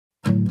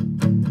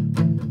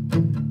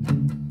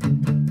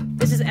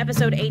is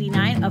episode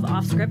 89 of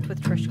Off Script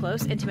with Trish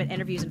Glose, intimate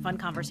interviews and fun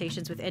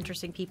conversations with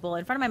interesting people.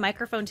 In front of my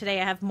microphone today,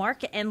 I have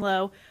Mark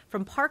Enlow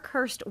from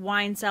Parkhurst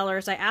Wine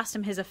Cellars. I asked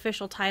him his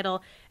official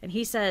title, and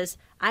he says,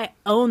 I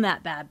own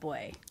that bad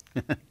boy.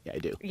 Yeah, I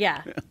do.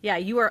 Yeah.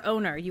 You are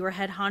owner. You are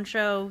head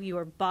honcho. You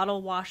are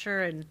bottle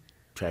washer and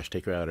trash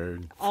taker outer,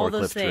 all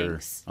those forklifter,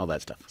 things. all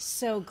that stuff.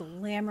 So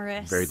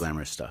glamorous. Very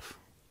glamorous stuff.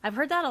 I've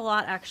heard that a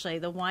lot, actually.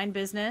 The wine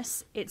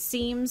business, it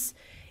seems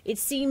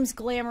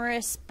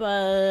glamorous,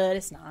 but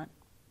it's not.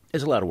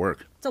 It's a lot of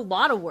work. It's a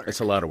lot of work. It's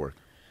a lot of work.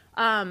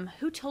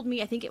 Who told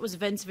me? I think it was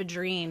Vince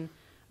Vidrine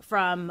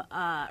from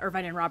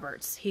Irvine and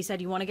Roberts. He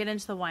said, you want to get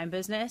into the wine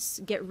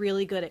business, get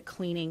really good at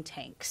cleaning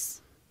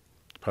tanks.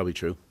 Probably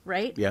true.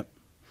 Right? Yep.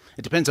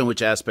 It depends on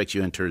which aspects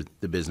you enter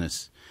the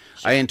business.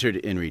 Sure. I entered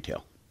in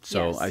retail.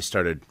 So yes. I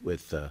started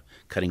with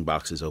cutting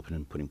boxes open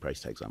and putting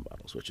price tags on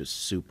bottles, which is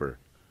super.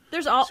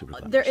 It's all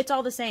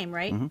the same,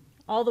 right? Mm-hmm.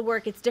 All the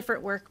work, it's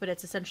different work, but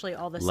it's essentially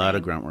all the same. A lot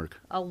of grunt work.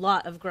 A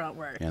lot of grunt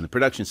work. Yeah, and the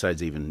production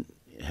side's even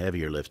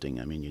heavier lifting.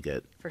 I mean, you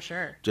get for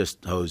sure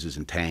just hoses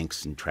and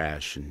tanks and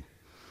trash and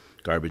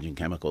garbage and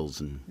chemicals,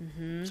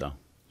 and so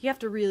you have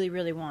to really,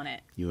 really want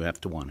it. You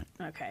have to want it.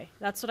 Okay,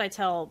 that's what I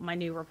tell my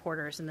new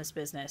reporters in this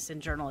business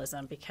in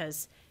journalism,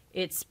 because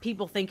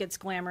people think it's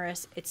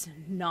glamorous. It's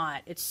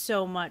not. It's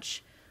so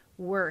much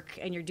work,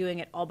 and you're doing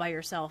it all by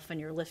yourself, and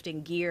you're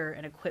lifting gear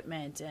and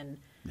equipment, and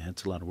yeah,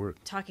 it's a lot of work.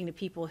 Talking to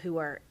people who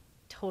are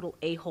total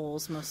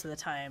a-holes most of the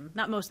time.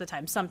 Not most of the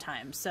time,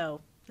 sometimes. So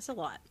it's a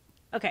lot.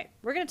 Okay,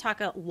 we're going to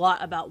talk a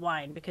lot about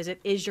wine because it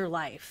is your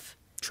life.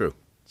 True.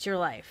 It's your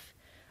life.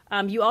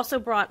 You also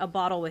brought a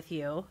bottle with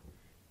you,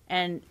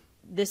 and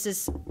this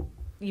is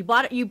you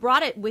brought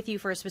it with you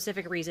for a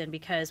specific reason,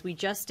 because we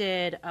just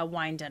did a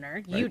wine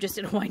dinner. Right. You just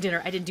did a wine dinner.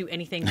 I didn't do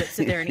anything but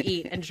sit there and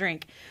eat and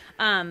drink.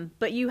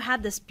 But you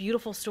had this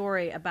beautiful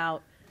story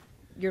about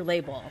your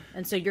label,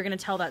 and so you're going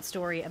to tell that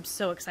story. I'm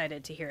so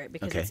excited to hear it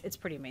because it's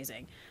pretty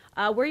amazing.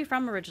 Where are you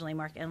from originally,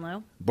 Mark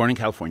Enlow? Born in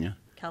California.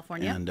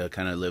 California? And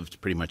kind of lived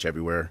pretty much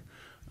everywhere.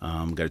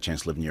 Got a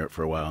chance to live in Europe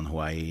for a while, in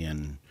Hawaii,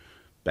 and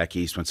back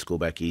east, went to school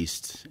back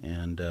east,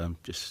 and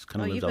just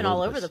kind of lived you've been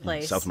all over the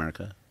place. South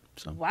America.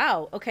 So.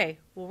 Wow. Okay.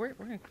 Well,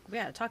 we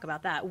got to talk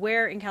about that.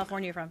 Where in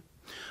California are you from?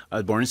 I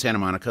was born in Santa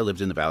Monica,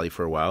 lived in the Valley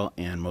for a while,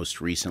 and most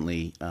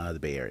recently the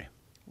Bay Area.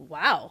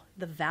 Wow.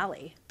 The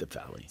Valley. The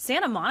Valley.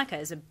 Santa Monica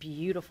is a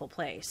beautiful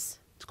place.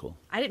 It's cool.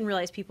 I didn't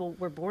realize people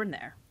were born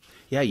there.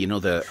 Yeah, you know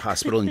the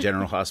hospital in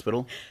General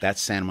Hospital?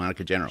 That's Santa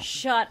Monica General.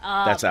 Shut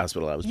up. That's the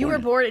hospital I was born in. You were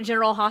born at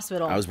General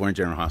Hospital? I was born in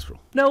General Hospital.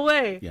 No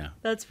way. Yeah.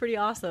 That's pretty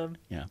awesome.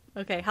 Yeah.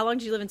 Okay. How long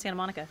did you live in Santa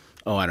Monica?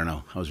 Oh, I don't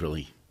know. I was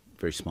really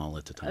very small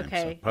at the time.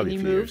 Okay. So probably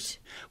and a few years.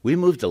 We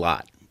moved a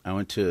lot. I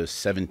went to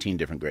 17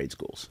 different grade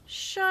schools.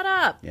 Shut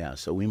up. Yeah,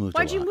 so we moved a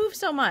lot. Why'd you move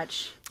so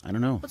much? I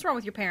don't know. What's wrong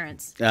with your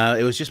parents?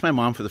 It was just my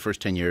mom for the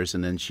first 10 years,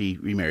 and then she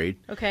remarried.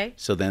 Okay.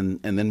 So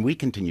then we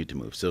continued to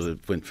move. So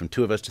it went from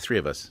 2 of us to 3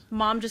 of us.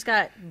 Mom just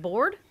got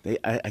bored?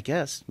 I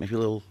guess. Maybe a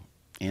little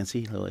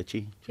antsy, a little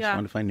itchy. Just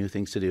wanted to find new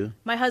things to do.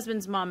 My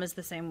husband's mom is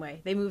the same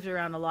way. They moved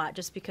around a lot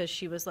just because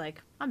she was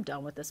like, I'm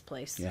done with this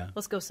place. Yeah.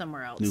 Let's go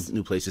somewhere else.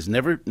 New places.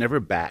 Never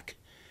back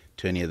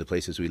to any of the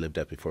places we lived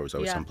at before. It was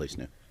always someplace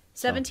new.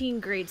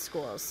 17 grade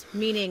schools,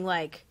 meaning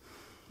like,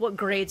 what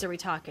grades are we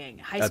talking?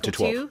 High school to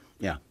 12. too?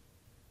 Yeah.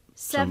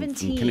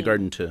 17. From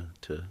kindergarten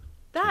to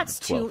That's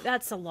 12.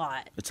 That's a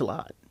lot. It's a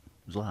lot.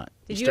 It was a lot.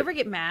 Did you ever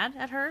get mad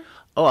at her?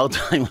 Oh, I'll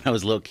tell you, when I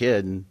was a little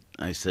kid, and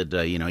I said,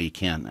 you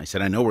can't. I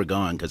said, I know we're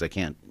going because I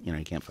can't, you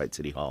can't fight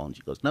City Hall. And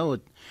she goes, no,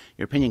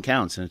 your opinion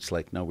counts. And it's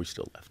like, no, we're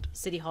still left.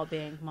 City Hall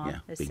being mom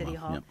is City mom,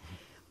 Hall.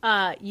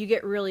 Yep. You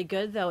get really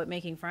good, though, at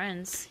making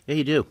friends. Yeah,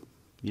 you do.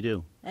 You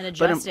do. And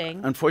adjusting.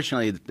 But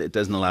unfortunately, it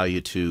doesn't allow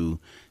you to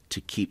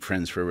keep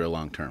friends for a real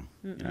long term.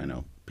 I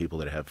know people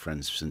that have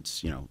friends since,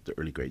 the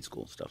early grade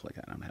school, stuff like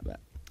that. I don't have that.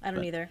 I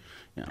don't either.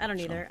 I don't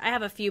either. I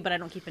have a few, but I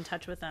don't keep in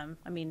touch with them.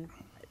 I mean,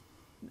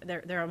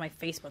 they're on my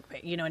Facebook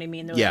page. You know what I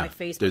mean? They're like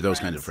my Facebook they're those friends.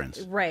 kind of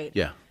friends. Right.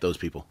 Yeah, those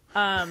people.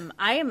 I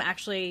am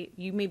actually,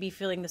 you may be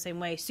feeling the same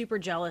way, super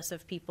jealous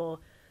of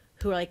people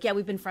who are like, yeah,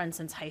 we've been friends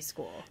since high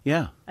school.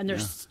 Yeah. And they're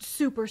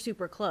super,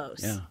 super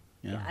close.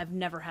 Yeah. I've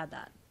never had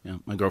that. Yeah,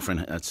 my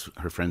girlfriend, that's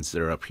her friends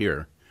that are up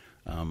here,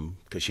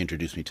 because she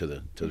introduced me to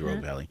the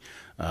Rogue Valley.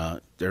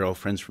 They're all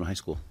friends from high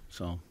school,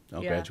 so they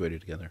all graduated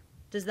together.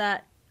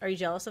 Are you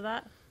jealous of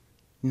that?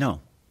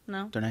 No.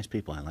 No? They're nice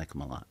people. I like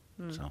them a lot.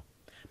 So.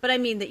 But I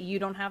mean that you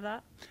don't have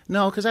that?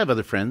 No, because I have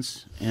other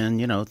friends, and,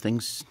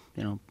 things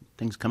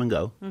come and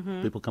go.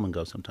 People come and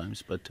go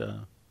sometimes, but...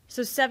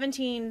 So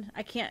 17,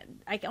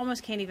 I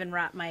almost can't even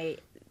wrap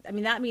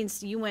that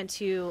means you went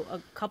to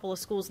a couple of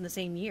schools in the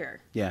same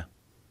year. Yeah.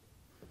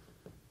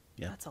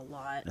 Yeah. That's a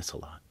lot. That's a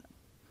lot.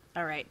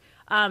 All right.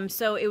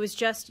 So you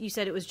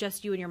said it was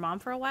just you and your mom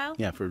for a while?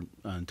 Yeah,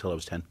 until I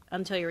was 10.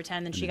 Until you were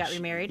 10, then she got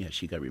remarried? Yeah,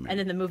 she got remarried. And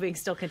then the moving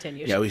still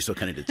continued? Yeah, we still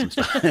kind of did some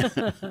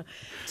stuff.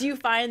 Do you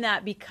find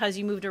that because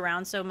you moved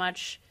around so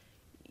much,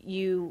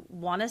 you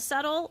want to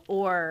settle,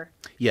 or?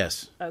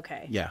 Yes.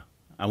 Okay. Yeah.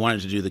 I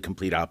wanted to do the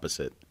complete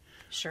opposite.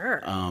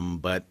 Sure.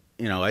 But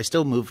I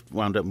still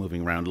wound up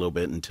moving around a little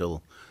bit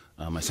until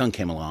my son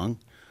came along.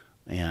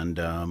 And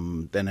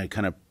then I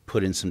kind of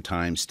put in some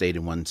time, stayed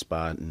in one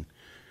spot, and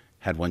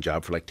had one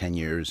job for like 10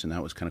 years, and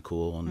that was kind of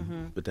cool.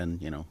 And But then,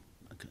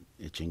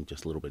 itching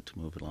just a little bit to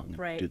move along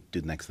and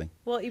do the next thing.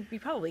 Well, you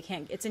probably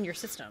can't. It's in your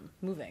system,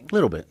 moving. A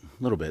little bit.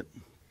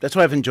 That's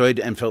why I've enjoyed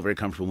and felt very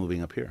comfortable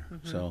moving up here.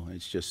 So I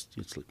just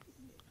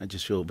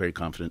feel very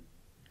confident.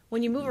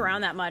 When you move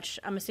around that much,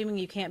 I'm assuming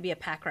you can't be a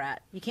pack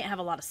rat. You can't have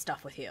a lot of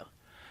stuff with you.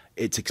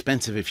 It's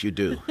expensive if you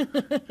do.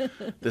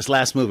 This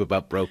last move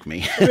about broke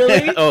me.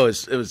 Really? Oh,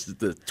 it was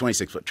the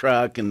 26-foot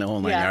truck and the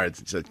whole 9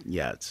 yards.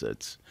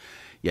 It's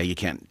you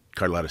can't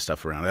cart a lot of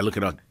stuff around. I look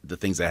at all the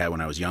things I had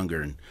when I was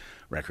younger and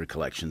record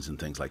collections and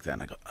things like that,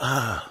 and I go,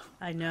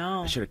 I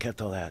know. I should have kept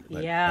all that,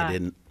 but yeah. I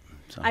didn't.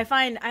 So. I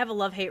find I have a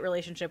love-hate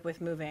relationship with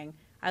moving.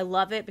 I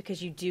love it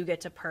because you do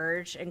get to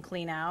purge and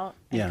clean out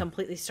and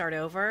completely start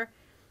over.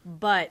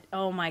 But,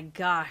 oh my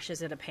gosh,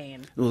 is it a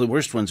pain. Well, the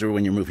worst ones are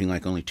when you're moving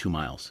like only 2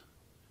 miles.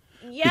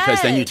 Yes.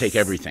 Because then you take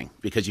everything.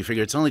 Because you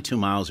figure it's only 2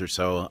 miles or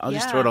so. I'll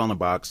just throw it all in a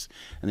box.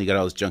 And then you got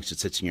all this junk that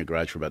sits in your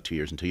garage for about 2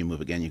 years until you move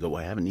again. You go,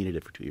 well, I haven't needed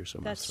it for 2 years. So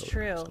That's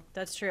true. So.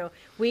 That's true.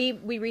 We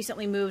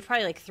recently moved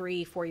probably like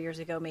 3-4 years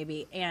ago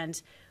maybe.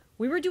 And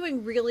we were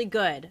doing really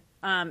good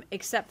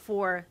except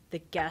for the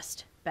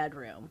guest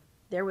bedroom.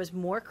 There was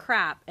more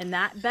crap in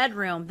that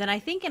bedroom than I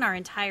think in our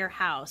entire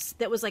house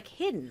that was like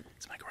hidden.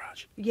 It's my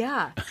garage.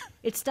 Yeah.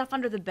 It's stuff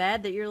under the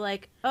bed that you're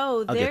like,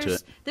 oh,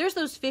 there's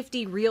those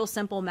 50 Real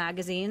Simple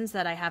magazines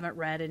that I haven't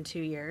read in 2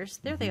 years.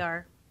 There they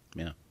are.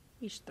 Yeah.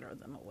 You should throw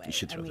them away. You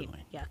should throw them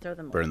away. Yeah, throw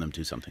them away. Burn them,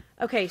 do something.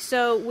 Okay,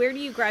 so where do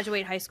you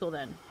graduate high school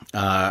then?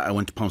 I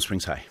went to Palm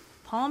Springs High.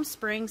 Palm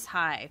Springs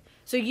High.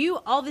 So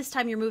all this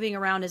time you're moving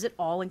around, is it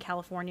all in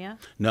California?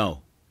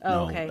 No.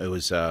 Oh, no. okay. It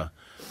was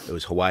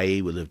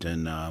Hawaii. We lived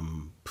in.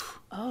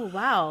 Oh,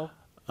 wow.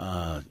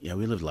 Yeah,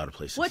 we lived a lot of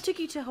places. What took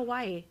you to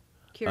Hawaii?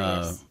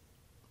 Curious.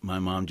 My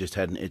mom just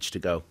had an itch to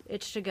go.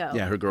 Itch to go.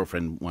 Yeah, her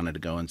girlfriend wanted to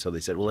go, and so they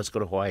said, well, let's go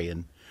to Hawaii,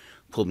 and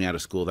pulled me out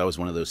of school. That was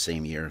one of those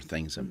same year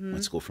things. I went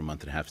to school for a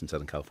month and a half in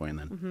Southern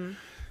California, and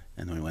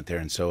then we went there.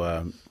 And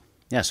so,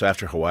 so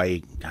after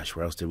Hawaii, gosh,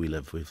 where else did we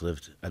live?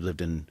 I've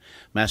lived in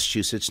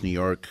Massachusetts, New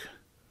York.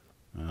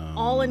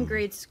 All in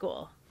grade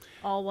school?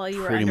 All while you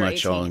were under 18? Pretty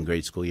much all in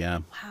grade school, yeah.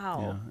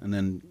 Wow. Yeah. And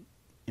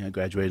then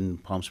graduated in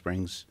Palm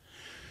Springs,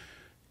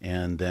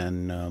 and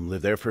then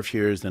lived there for a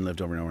few years, then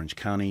lived over in Orange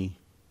County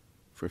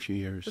for a few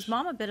years. Was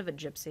Mom a bit of a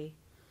gypsy?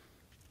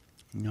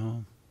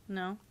 No.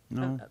 No?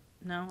 No.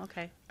 No?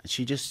 Okay.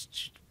 She's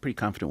a pretty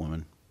confident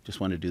woman. Just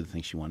wanted to do the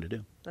things she wanted to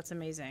do. That's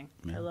amazing.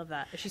 Yeah. I love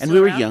that. Is she and still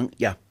we were around? young.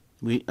 Yeah.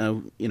 We,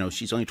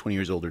 she's only 20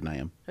 years older than I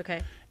am.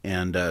 Okay.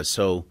 And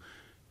so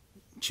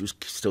she was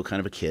still kind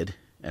of a kid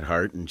at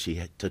heart, and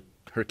she took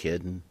her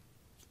kid, and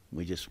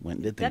we just went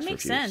and did things. That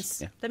makes for a few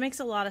sense. years. Yeah. That makes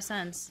a lot of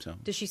sense. So.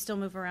 Does she still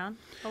move around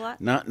a lot?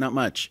 Not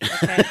much.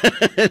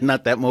 Okay.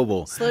 Not that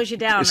mobile. Slows you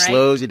down, right?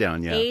 Slows you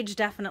down, yeah. Age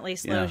definitely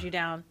slows you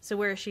down. So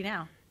where is she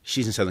now?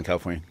 She's in Southern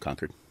California,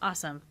 Concord.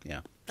 Awesome.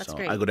 Yeah. That's so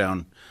great. I go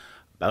down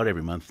about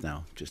every month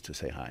now just to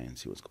say hi and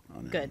see what's going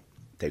on. Good. And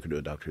take her to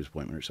a doctor's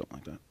appointment or something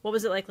like that. What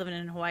was it like living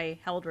in Hawaii?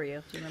 How old were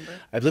you? Do you remember?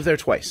 I've lived there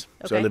twice.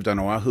 Okay. So I lived on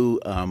Oahu.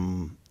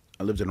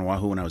 I lived in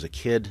Oahu when I was a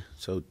kid,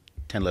 so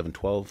 10, 11,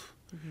 12.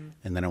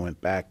 And then I went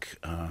back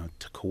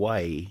to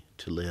Kauai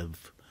to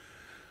live.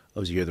 It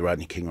was the year of the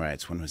Rodney King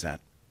riots. When was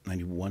that?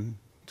 91?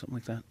 Something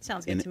like that?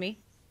 Sounds good to me.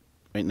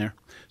 Right in there.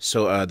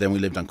 So then we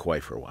lived on Kauai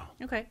for a while.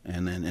 Okay.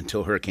 And then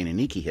until Hurricane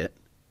Iniki hit.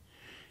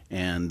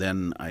 And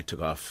then I took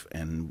off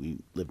and we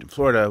lived in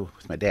Florida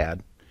with my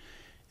dad.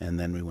 And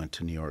then we went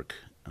to New York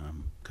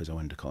because I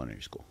went to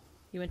culinary school.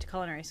 You went to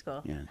culinary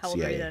school? Yeah. How old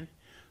were you then?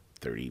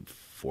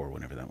 34,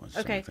 whenever that was.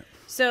 Okay. Like that.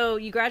 So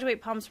you graduate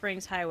Palm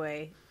Springs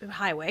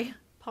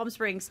Palm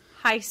Springs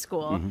High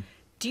School.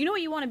 Do you know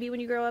what you want to be when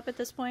you grow up at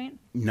this point?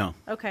 No.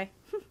 Okay.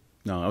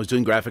 No, I was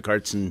doing graphic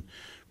arts and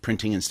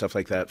printing and stuff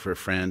like that for a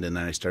friend, and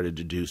then I started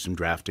to do some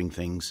drafting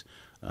things,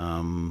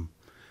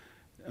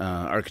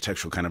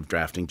 architectural kind of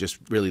drafting, just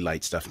really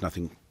light stuff,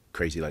 nothing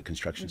crazy like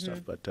construction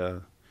stuff. But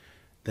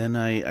then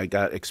I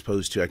got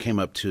exposed to, I came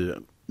up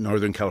to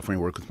Northern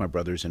California, work with my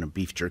brothers in a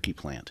beef jerky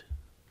plant.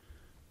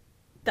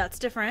 That's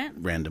different.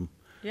 Random.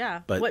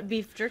 Yeah. But what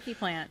beef jerky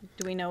plant?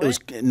 Do we know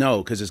it?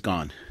 No, because it's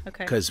gone.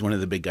 Okay. Because one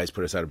of the big guys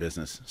put us out of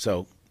business.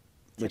 So,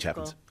 which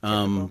Typical.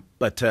 happens.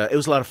 But it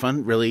was a lot of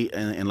fun, really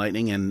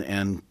enlightening.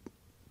 And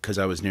because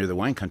I was near the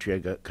wine country, I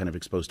got kind of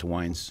exposed to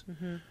wines.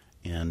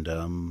 And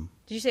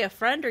did you say a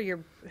friend or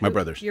my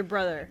brothers? Your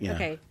brother. Yeah.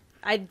 Okay.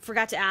 I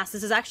forgot to ask.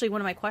 This is actually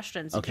one of my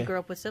questions. Did you grow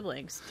up with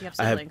siblings? Do you have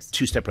I siblings? have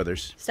 2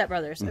 stepbrothers.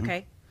 Stepbrothers.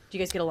 Okay. Do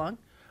you guys get along?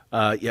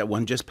 Yeah,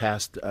 one just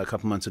passed a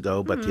couple months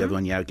ago, but the other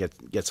one,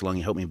 gets along.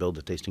 He helped me build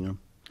a tasting room.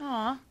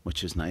 Aw.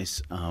 Which is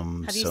nice.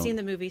 Have you seen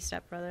the movie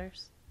Step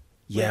Brothers?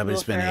 Yeah, but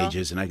it's been Ferrell?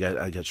 ages, and I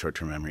got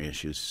short-term memory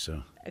issues.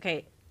 So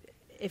Okay,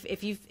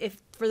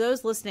 if for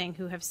those listening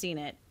who have seen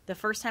it, the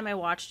first time I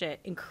watched it,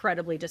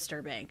 incredibly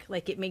disturbing.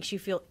 Like it makes you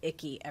feel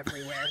icky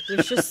everywhere.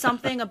 There's just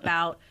something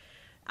about.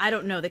 I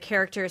don't know the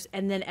characters,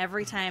 and then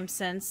every time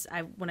since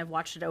when I've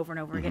watched it over and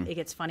over again, it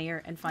gets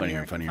funnier and funnier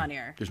and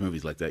funnier. There's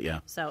movies like that,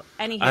 yeah. So,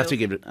 anywho, I have to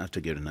give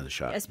it another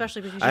shot.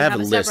 Especially because I have a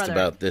list stepbrother.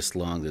 about this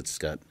long that's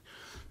got,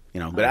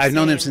 but I've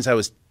known them since I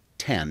was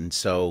 10,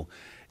 so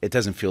it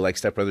doesn't feel like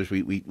stepbrothers.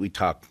 We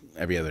talk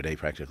every other day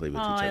practically with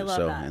each other. I love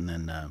that. And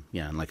then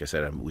and like I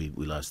said, we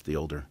lost the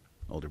older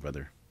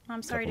brother.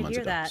 I'm sorry to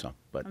hear that.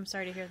 I'm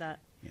sorry to hear that.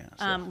 Yeah.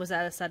 So. Was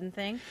that a sudden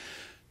thing?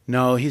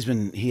 No,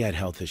 he had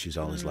health issues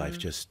all his life.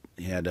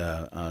 He had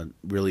a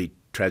really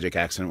tragic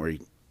accident where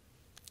he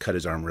cut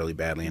his arm really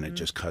badly, and it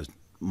just caused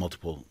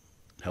multiple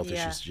health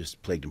issues. It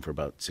just plagued him for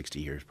about 60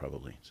 years,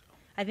 probably. So.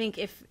 I think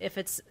if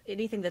it's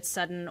anything that's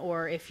sudden,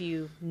 or if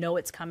you know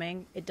it's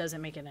coming, it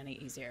doesn't make it any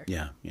easier.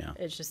 Yeah.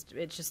 It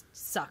just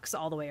sucks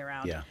all the way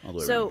around. Yeah, all the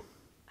way around. So,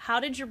 how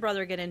did your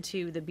brother get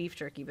into the beef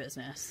jerky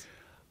business?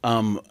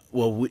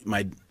 Well,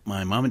 my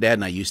mom and dad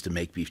and I used to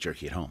make beef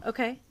jerky at home.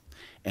 Okay.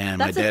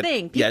 And that's my dad, a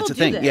thing. Yeah, it's a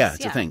thing. This. Yeah,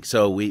 it's a thing.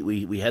 So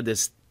we had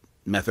this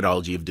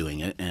methodology of doing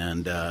it,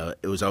 and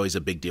it was always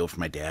a big deal for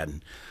my dad.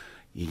 And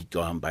he'd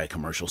go out and buy a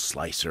commercial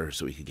slicer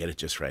so we could get it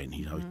just right. And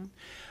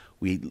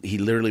he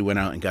literally went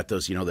out and got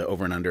those, the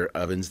over and under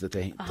ovens that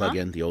they plug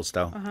in, the old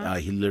style.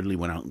 He literally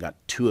went out and got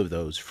 2 of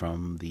those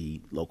from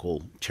the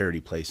local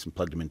charity place and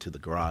plugged them into the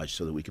garage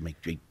so that we could make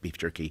beef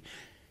jerky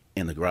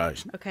in the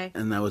garage. Okay.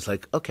 And I was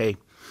like, okay.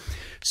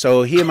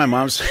 So he and my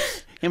mom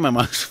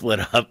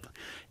split up.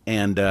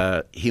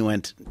 And he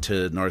went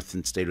to North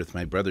and stayed with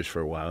my brothers for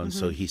a while. And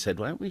so he said,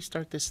 why don't we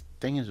start this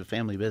thing as a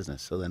family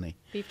business? So then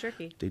beef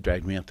jerky. They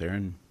dragged me up there,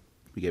 and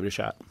we gave it a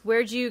shot.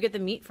 Where'd you get the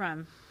meat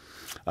from?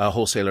 A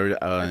wholesaler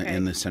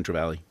in the Central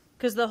Valley.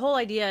 Because the whole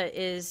idea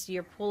is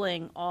you're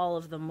pulling all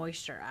of the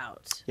moisture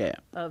out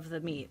of the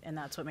meat, and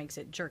that's what makes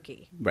it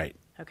jerky. Right.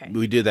 Okay.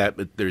 We do that,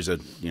 but there's a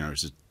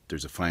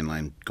fine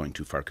line going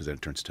too far because then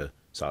it turns to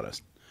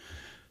sawdust.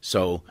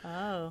 So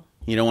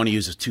you don't want to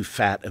use too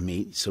fat a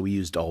meat, so we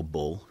used all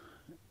bull.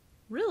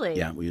 Really?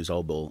 Yeah, we used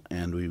all bull,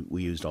 and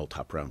we used all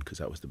top round because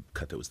that was the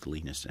cut that was the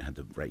leanest and had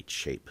the right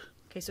shape.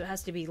 Okay, so it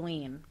has to be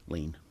lean.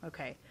 Lean.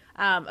 Okay.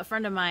 A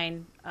friend of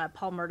mine,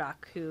 Paul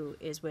Murdoch, who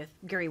is with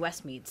Gary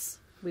West Meats,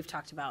 we've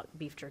talked about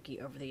beef jerky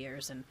over the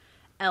years, and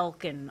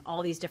elk and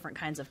all these different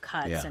kinds of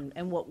cuts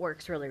and what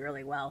works really,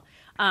 really well.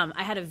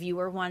 I had a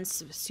viewer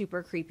once, a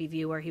super creepy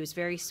viewer. He was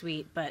very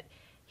sweet, but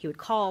he would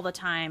call all the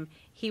time.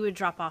 He would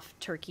drop off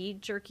turkey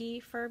jerky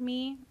for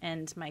me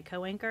and my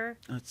co-anchor.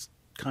 That's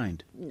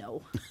kind.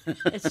 No,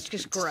 it's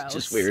just gross. It's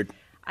just weird.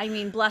 I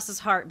mean, bless his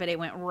heart, but it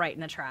went right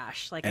in the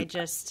trash. Like, I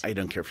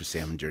don't care for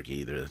salmon jerky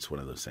either. That's one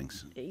of those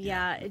things.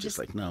 Yeah, it's just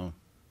like, no.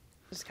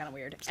 It's kind of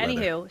weird.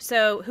 Anywho,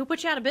 so who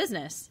put you out of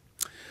business?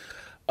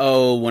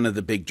 Oh, one of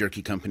the big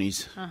jerky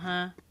companies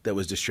that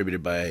was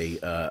distributed by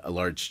a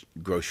large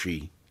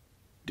grocery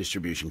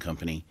distribution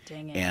company.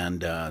 Dang it.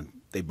 And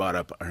they bought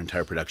up our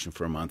entire production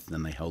for a month, and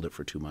then they held it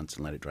for 2 months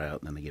and let it dry out,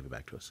 and then they gave it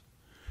back to us.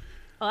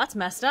 Oh, that's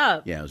messed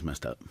up. Yeah, it was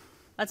messed up.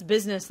 That's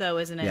business, though,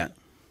 isn't it? Yeah.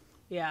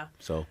 Yeah.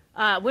 So.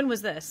 When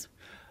was this?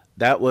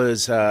 That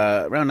was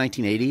around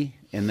 1980,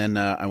 and then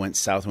I went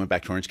south and went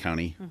back to Orange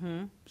County.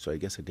 So I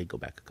guess I did go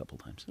back a couple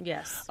times.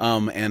 Yes.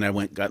 And I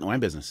got in the wine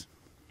business.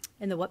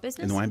 In the what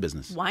business? In the wine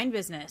business. Wine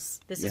business.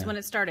 This is when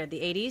it started,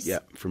 the 80s? Yeah,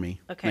 for me.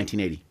 Okay.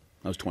 1980.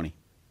 I was 20.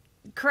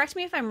 Correct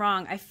me if I'm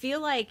wrong. I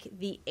feel like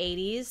the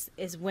 80s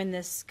is when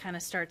this kind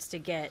of starts to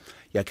get...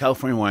 Yeah,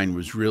 California wine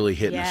was really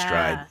hitting a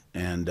stride.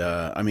 And,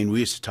 I mean, we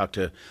used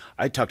to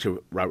I talked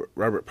to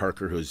Robert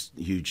Parker, who's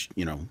a huge,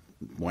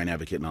 wine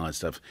advocate and all that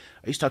stuff.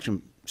 I used to talk to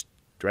him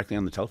directly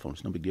on the telephone.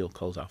 It's no big deal.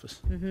 Call his office.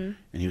 And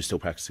he was still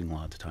practicing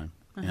law at the time.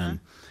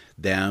 And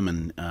them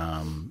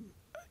and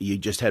you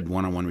just had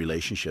one-on-one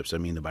relationships. I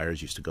mean, the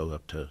buyers used to go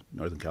up to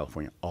Northern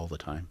California all the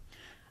time.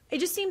 It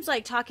just seems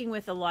like, talking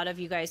with a lot of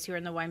you guys who are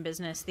in the wine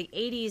business, the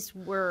 80s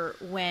were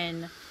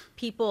when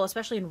people,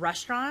 especially in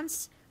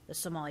restaurants, the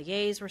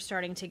sommeliers were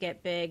starting to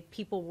get big.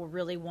 People were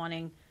really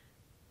wanting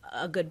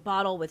a good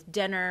bottle with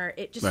dinner.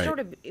 It just sort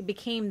of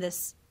became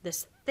this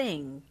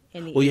thing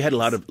in the 80s. Well, you had a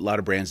lot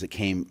of brands that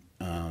came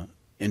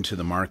into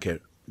the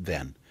market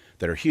then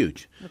that are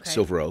huge. Okay.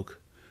 Silver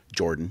Oak,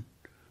 Jordan,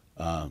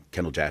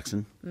 Kendall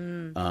Jackson,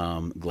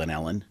 Glen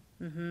Ellen.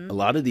 A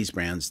lot of these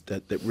brands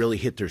that really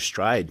hit their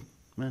stride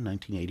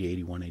 1980,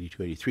 81,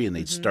 82, 83, and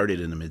they'd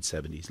started in the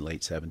mid-'70s,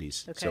 late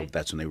 70s. Okay. So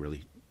that's when they were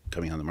really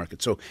coming on the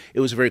market. So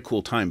it was a very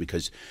cool time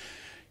because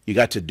you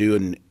got to do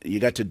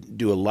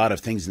a lot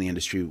of things in the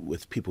industry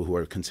with people who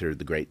are considered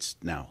the greats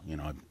now.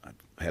 I've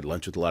had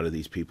lunch with a lot of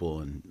these people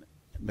and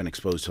been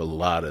exposed to a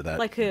lot of that.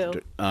 Like who?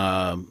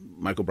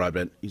 Michael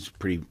Broadbent. He's a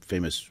pretty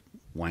famous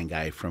wine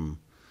guy from.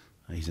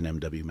 He's an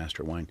MW,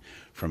 Master of Wine,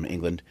 from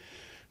England.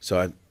 So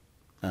I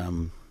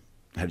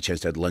had a chance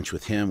to have lunch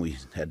with him. We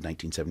had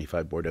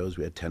 1975 Bordeaux's.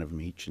 We had 10 of them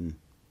each, and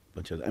a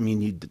bunch of. I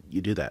mean,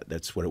 you do that.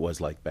 That's what it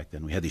was like back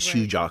then. We had these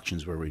huge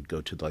auctions where we'd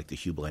go to the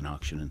Hublin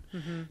auction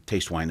and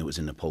taste wine that was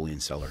in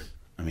Napoleon's cellar.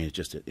 I mean, it's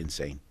just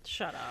insane.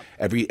 Shut up.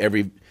 Every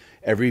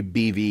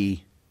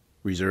BV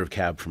reserve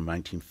cab from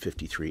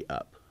 1953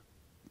 up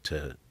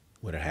to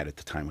what I had at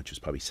the time, which was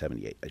probably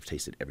 78. I've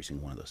tasted every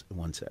single one of those in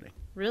one setting.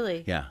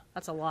 Really? Yeah.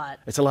 That's a lot.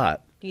 It's a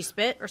lot. Do you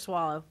spit or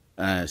swallow?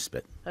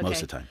 Spit Okay.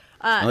 most of the time,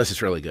 unless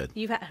it's really good.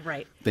 You've had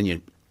right. Then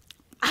you,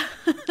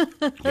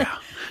 yeah,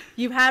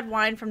 You've had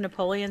wine from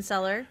Napoleon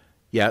Cellar.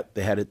 yeah.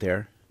 They had it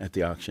there at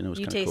the auction. It was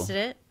You kind of cool. tasted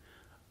it.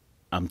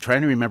 I'm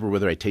trying to remember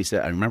whether I tasted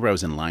it. I remember I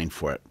was in line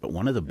for it, but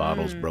one of the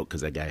bottles broke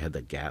because that guy had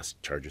the gas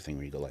charger thing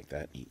where you go like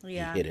that. And he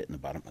hit it in the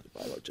bottom of the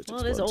bottle. It just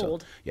Well, it is exploded.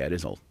 old. So, yeah, it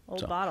is old.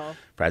 Old bottle.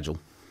 Fragile.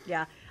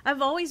 Yeah,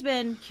 I've always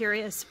been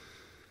curious.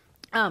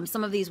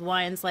 Some of these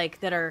wines, like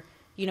that are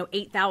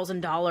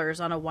 $8,000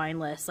 on a wine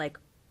list, like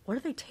what do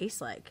they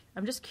taste like?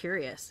 I'm just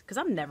curious because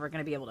I'm never going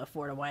to be able to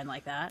afford a wine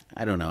like that.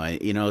 I don't know.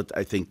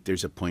 I think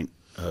there's a point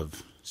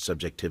of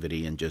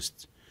subjectivity and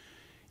just,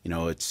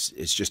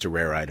 it's just a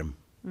rare item.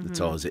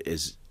 That's all.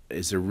 Is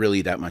there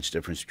really that much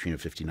difference between a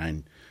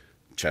 59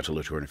 Chateau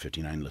Latour and a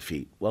 59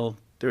 Lafite? Well,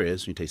 there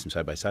is. You taste them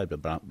side by side,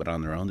 but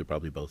on their own, they're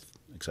probably both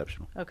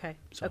exceptional. Okay.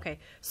 Okay.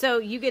 So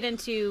you get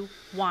into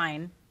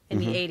wine in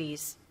the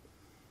 80s.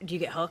 Do you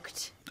get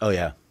hooked? Oh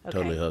yeah, Okay.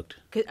 totally hooked.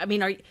 I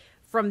mean,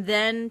 from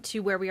then to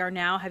where we are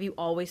now, have you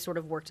always sort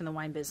of worked in the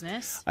wine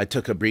business? I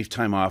took a brief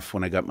time off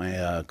when I got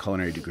my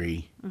culinary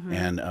degree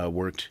and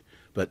worked,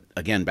 but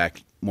again,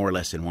 back more or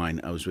less in wine.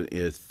 I was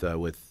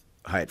with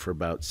Hyatt for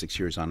about 6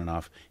 years on and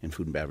off in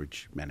food and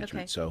beverage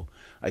management. Okay. So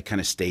I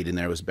kind of stayed in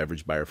there. I was a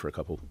beverage buyer for a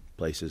couple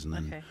places and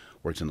then Okay.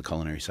 worked in the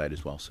culinary side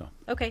as well. So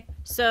Okay.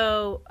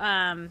 So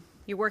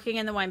you're working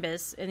in the wine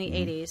biz in the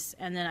 80s,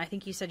 and then I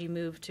think you said you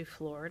moved to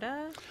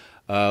Florida?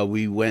 let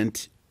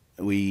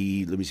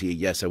me see.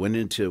 Yes, we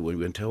went to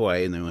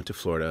Hawaii and then we went to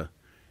Florida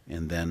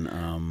and then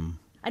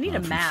I need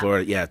a from map.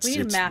 Florida. Yeah, we need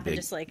a it's map big. and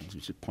just like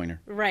It's a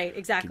pointer. right,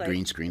 exactly.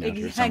 Green screen out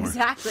here somewhere.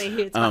 Exactly,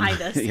 it's behind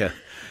us. Yeah.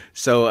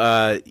 So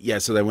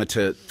so I went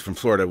from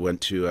Florida,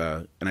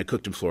 and I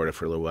cooked in Florida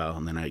for a little while,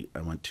 and then I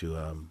went to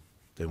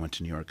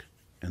New York,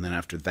 and then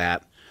after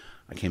that,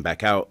 I came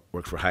back out,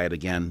 worked for Hyatt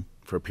again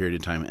for a period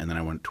of time, and then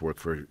I went to work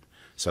for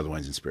Southern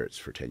Wines and Spirits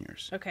for 10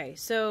 years. Okay,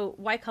 so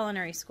why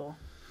culinary school?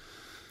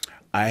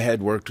 I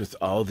had worked with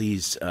all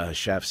these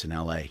chefs in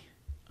L.A.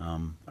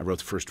 I wrote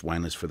the first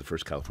wine list for the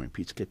first California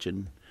Pizza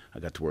Kitchen. I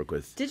got to work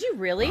with. Did you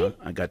really?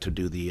 I got to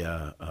do the.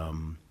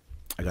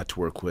 I got to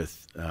work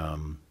with.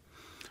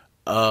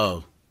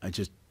 I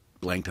just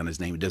blanked on his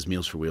name. He does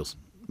Meals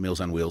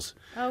on Wheels.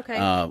 Oh,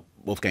 okay.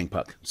 Wolfgang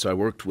Puck. So I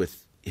worked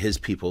with his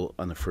people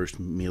on the first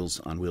Meals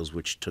on Wheels,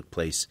 which took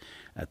place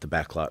at the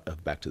back lot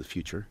of Back to the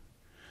Future.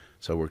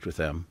 So I worked with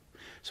them.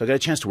 So I got a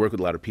chance to work with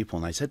a lot of people,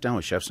 and I sat down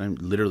with chefs, and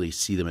I literally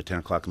see them at 10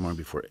 o'clock in the morning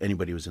before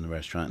anybody was in the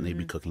restaurant, and they'd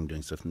be cooking,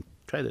 doing stuff, and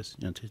try this,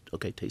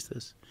 taste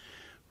this.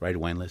 Write a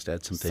wine list,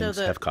 add some things,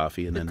 have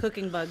coffee, and the then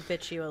cooking bug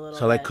bit you a little.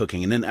 So I like bit.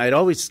 cooking, and then I'd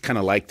always kind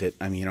of liked it.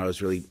 I mean, I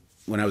was really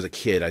when I was a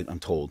kid. I'm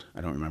told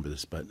I don't remember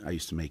this, but I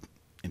used to make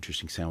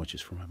interesting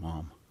sandwiches for my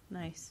mom.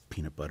 Nice.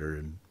 Peanut butter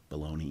and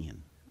bologna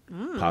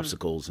and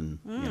popsicles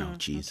and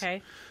cheese.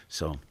 Okay.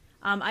 So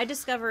I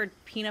discovered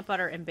peanut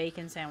butter and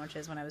bacon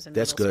sandwiches when I was in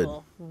That's middle good.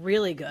 school.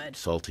 Really good.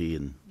 salty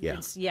and yeah.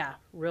 It's,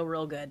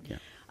 real good.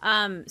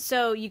 Yeah.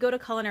 So you go to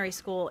culinary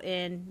school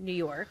in New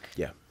York.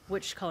 Yeah.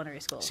 Which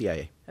culinary school?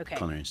 CIA. Okay.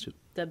 Culinary Institute.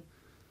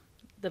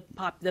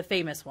 The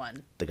famous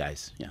one. The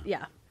guys. Yeah.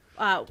 Yeah.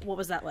 What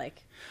was that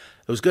like?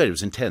 It was good. It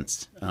was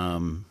intense.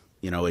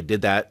 I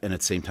did that, and at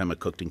the same time, I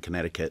cooked in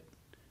Connecticut.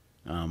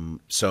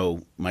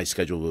 So my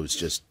schedule was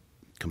just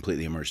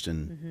completely immersed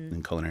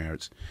in culinary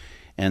arts,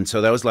 and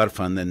so that was a lot of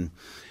fun. Then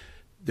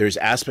there's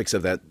aspects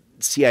of that.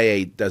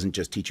 CIA doesn't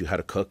just teach you how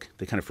to cook.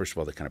 They kind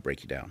of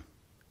break you down.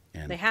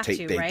 And They have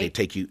to, They right?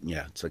 take you.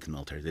 Yeah, it's like the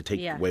military. They take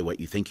away what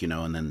you think you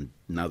know, and then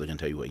now they're going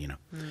to tell you what you know.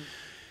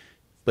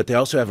 But they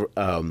also have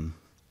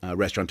a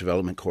restaurant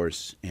development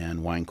course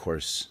and wine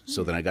course.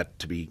 So then I got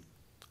to be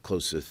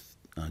close with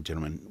one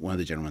of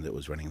the gentlemen that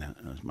was running that,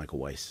 Michael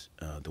Weiss,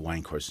 the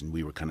wine course, and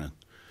we were kind of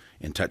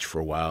in touch for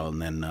a while. And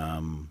then,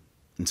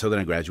 and so then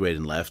I graduated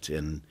and left,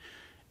 and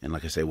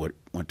like I say,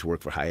 went to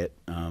work for Hyatt.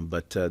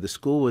 But the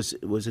school was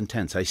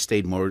intense. I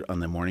stayed more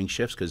on the morning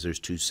shifts because there's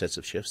two sets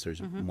of shifts.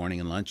 There's morning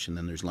and lunch, and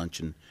then there's lunch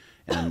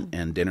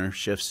and dinner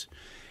shifts.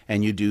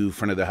 And you do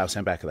front of the house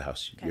and back of the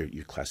house. Okay.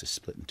 Your class is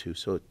split in two.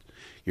 So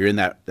you're in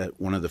that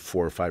one of the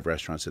 4 or 5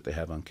 restaurants that they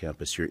have on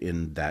campus. You're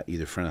in that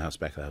either front of the house,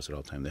 back of the house at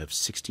all time. They have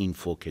 16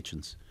 full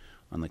kitchens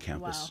on the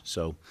campus. Wow.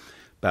 So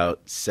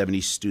about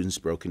 70 students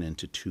broken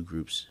into 2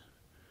 groups.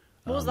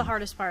 What was the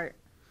hardest part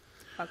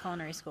about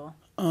culinary school?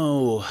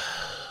 Oh,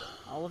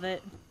 All of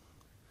it?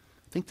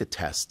 I think the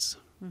tests.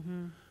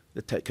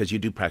 Because you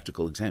do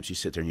practical exams. You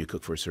sit there and you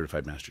cook for a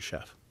certified master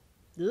chef.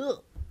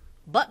 Ugh.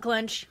 Butt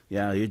clench.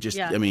 Yeah, you're just,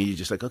 Yeah. I mean, you're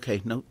just like,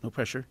 okay, no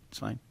pressure. It's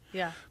fine.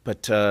 Yeah.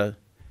 But,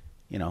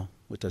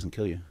 what doesn't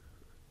kill you?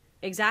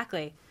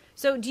 Exactly.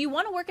 So do you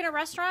want to work in a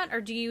restaurant,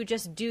 or do you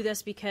just do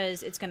this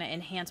because it's going to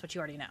enhance what you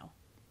already know?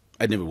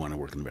 I never want to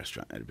work in the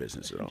restaurant at a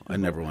business at all. I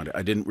never wanted.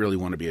 I didn't really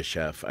want to be a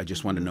chef. I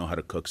just wanted to know how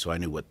to cook, so I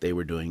knew what they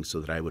were doing,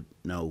 so that I would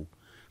know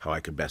how I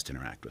could best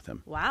interact with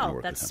them. Wow,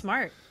 that's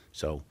smart.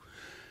 So,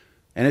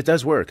 and it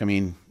does work. I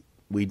mean,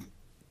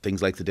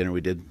 things like the dinner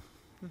we did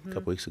a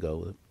couple weeks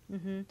ago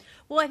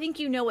Well, I think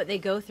you know what they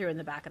go through in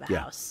the back of the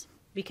Yeah. house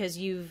because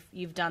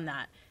you've done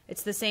that.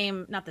 It's the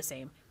same, not the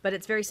same, but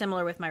it's very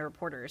similar with my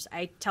reporters.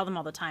 I tell them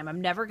all the time, I'm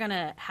never going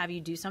to have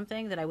you do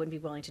something that I wouldn't be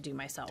willing to do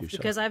myself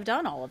because I've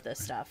done all of this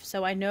stuff.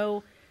 So I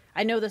know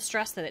the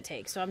stress that it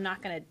takes. So I'm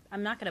not going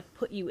to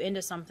put you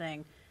into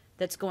something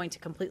that's going to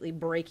completely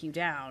break you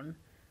down.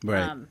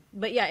 Right.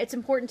 But yeah, it's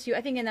important to,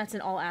 I think, and that's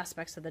in all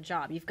aspects of the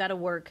job. You've got to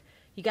work,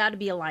 you got to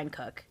be a line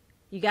cook.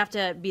 You have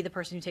to be the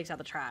person who takes out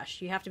the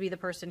trash. You have to be the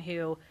person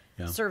who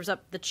serves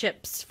up the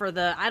chips for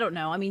the, I don't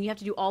know. I mean, you have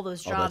to do all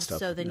those jobs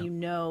so then you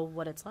know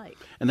what it's like.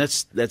 And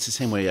that's the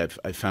same way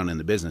I've found in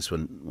the business.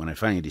 When I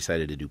finally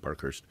decided to do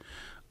Parkhurst,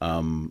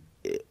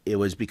 it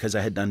was because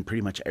I had done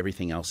pretty much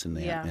everything else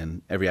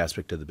in every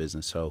aspect of the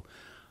business. So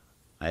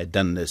I had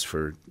done this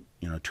for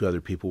 2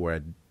 other people where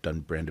I'd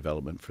done brand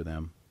development for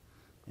them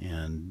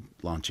and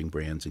launching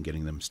brands and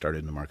getting them started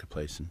in the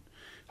marketplace and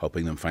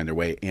helping them find their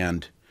way.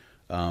 And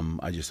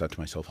I just thought to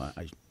myself,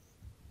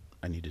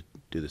 I need to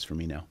do this for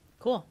me now.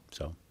 Cool.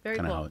 So very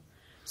kinda cool.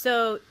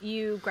 So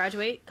you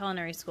graduate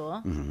culinary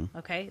school.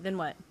 Okay. Then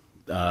what?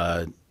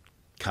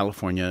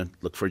 California,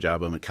 look for a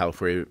job. I'm at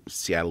California,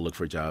 Seattle, look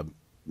for a job.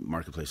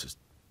 Marketplace is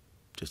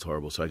just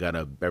horrible. So I got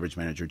a beverage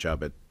manager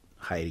job at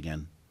Hyatt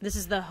again. This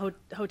is the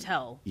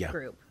hotel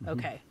group.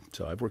 Okay.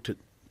 So I've worked at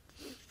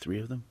 3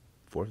 of them,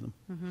 4 of them.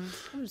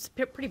 It was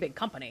a pretty big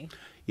company.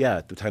 Yeah,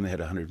 at the time they had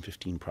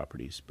 115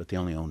 properties, but they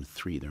only owned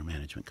 3. They're a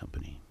management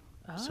company.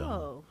 Oh,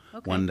 so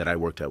okay. One that I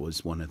worked at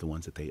was one of the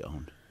ones that they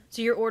owned.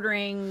 So you're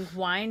ordering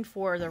wine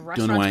for the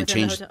restaurants Doing wine,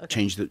 within the hotel?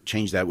 Okay.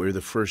 change that. We were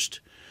the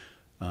first.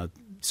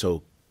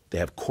 So they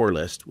have core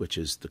list, which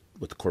is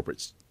what the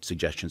corporate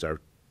suggestions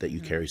are that you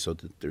carry, so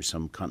that there's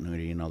some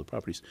continuity in all the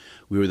properties.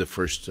 We were the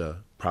first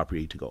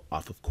property to go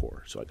off of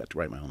core, so I got to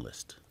write my own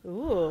list.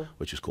 Ooh.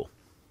 Which was cool.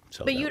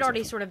 So but you'd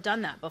already sort of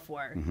done that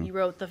before. You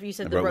wrote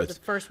the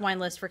first wine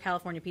list for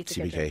California Pizza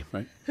CBK, Kitchen.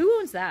 right? Who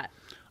owns that?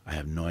 I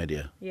have no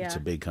idea. Yeah. It's a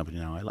big company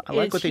now. I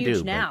like what they huge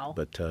do. now.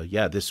 But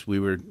yeah,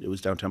 it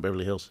was downtown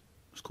Beverly Hills.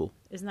 It was cool.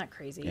 Isn't that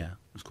crazy? Yeah,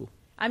 it was cool.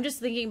 I'm just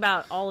thinking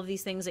about all of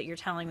these things that you're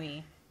telling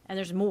me, and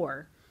there's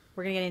more.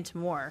 We're going to get into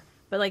more.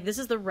 But like, this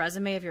is the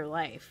resume of your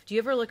life. Do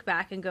you ever look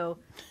back and go,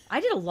 I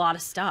did a lot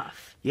of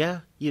stuff? Yeah,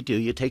 you do.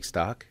 You take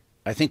stock.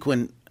 I think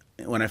when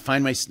I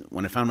found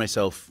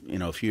myself,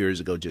 a few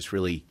years ago, just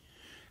really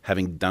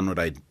having done what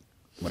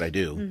I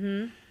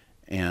do,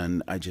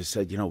 and I just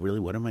said, really,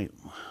 what do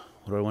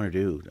I want to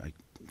do? I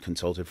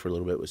consulted for a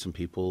little bit with some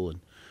people and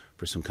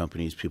for some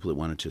companies, people that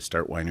wanted to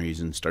start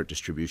wineries and start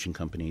distribution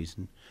companies,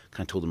 and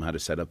kind of told them how to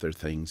set up their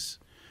things.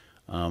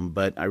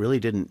 But I really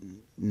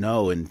didn't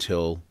know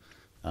until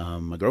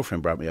my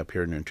girlfriend brought me up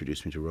here and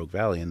introduced me to Rogue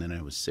Valley, and then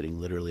I was sitting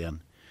literally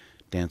on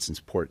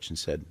Danson's porch and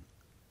said,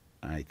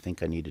 I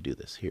think I need to do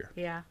this here.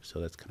 Yeah.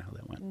 So that's kind of how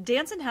that went.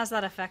 Danson has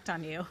that effect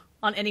on you,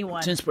 on anyone.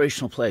 It's an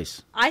inspirational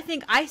place. I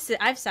think I've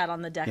sat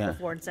on the deck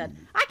before and said,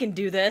 I can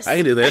do this. I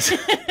can do this.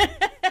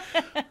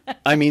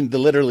 I mean,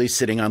 literally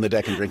sitting on the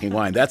deck and drinking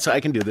wine. I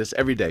can do this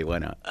every day. Why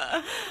not?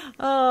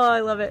 Oh, I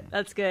love it.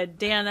 That's good.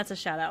 Dan, that's a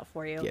shout out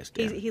for you. Yes,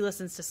 Dan. He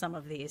listens to some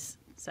of these.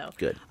 So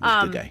good. He's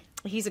a good guy.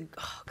 He's he's a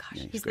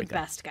the great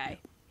best guy.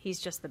 He's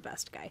just the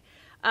best guy.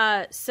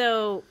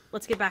 So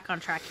let's get back on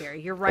track here.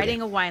 You're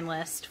writing a wine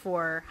list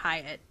for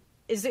Hyatt.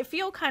 Does it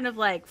feel kind of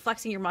like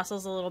flexing your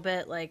muscles a little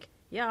bit? Like,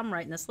 yeah, I'm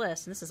writing this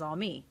list, and this is all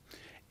me.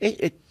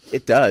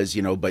 It does,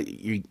 but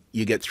you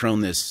get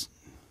thrown this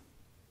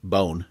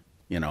bone,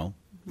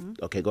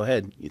 Okay, go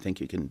ahead. You think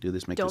you can do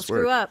this? Make Don't this work.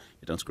 screw up.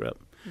 You don't screw up.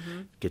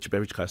 Get your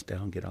beverage costs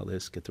down. Get all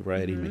this. Get the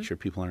variety. Make sure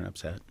people aren't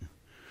upset.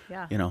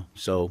 Yeah.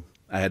 So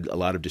I had a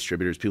lot of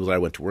distributors, people that I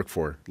went to work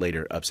for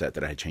later, upset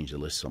that I had changed the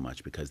list so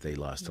much because they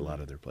lost a lot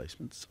of their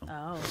placements.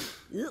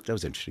 So that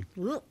was interesting.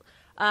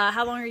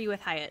 How long are you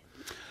with Hyatt?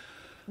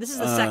 This is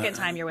the second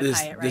time you're with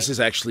Hyatt, right? This is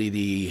actually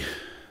the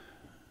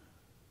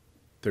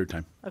 3rd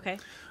time. Okay.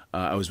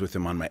 I was with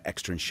them on my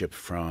externship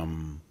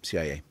from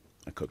CIA.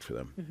 I cooked for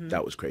them.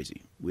 That was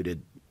crazy.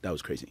 That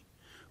was crazy.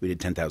 We did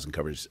 10,000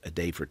 covers a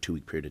day for a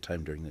 2-week period of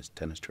time during this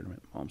tennis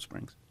tournament in Palm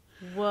Springs.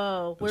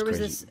 Whoa. Where was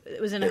crazy. this?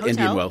 It was in a hotel?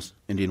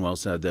 Indian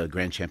Wells, the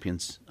Grand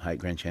Champions, Hyatt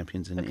Grand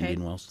Champions in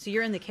Indian Wells. So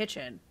you're in the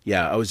kitchen.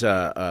 Yeah, I was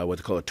what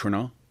they call a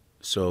tournant.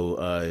 So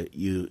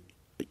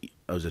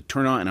I was a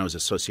tournant and I was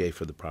associé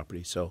for the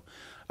property. So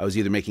I was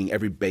either making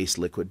every base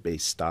liquid,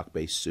 base stock,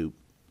 base soup,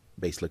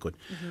 base liquid,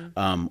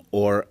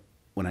 or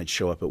when I'd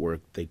show up at work,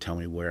 they'd tell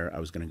me where I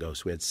was going to go.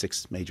 So we had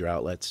 6 major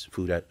outlets,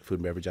 food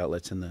and beverage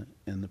outlets in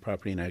the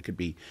property, and I could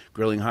be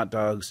grilling hot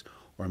dogs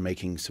or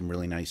making some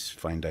really nice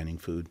fine dining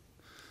food,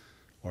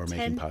 or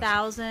making pasta.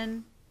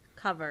 10,000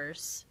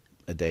 covers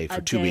a day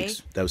for 2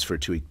 weeks. That was for a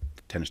 2-week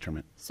tennis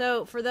tournament.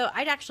 So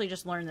I'd actually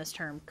just learned this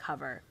term,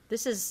 cover.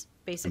 This is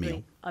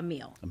basically a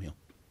meal. A meal.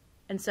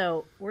 And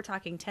so we're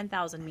talking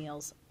 10,000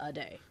 meals a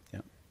day. Yeah.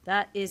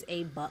 That is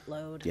a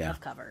buttload of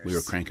covers. We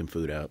were cranking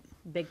food out.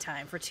 Big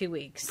time for 2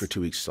 weeks. For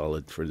 2 weeks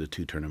solid for the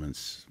 2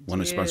 tournaments. One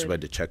was sponsored by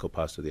DeCecco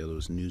Pasta. The other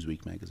was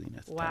Newsweek magazine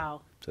at the time.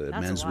 Wow. So the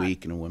That's men's a lot.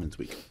 week and a women's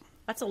week.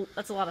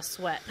 That's a lot of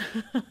sweat.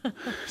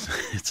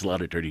 It's a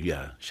lot of dirty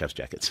chef's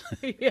jackets.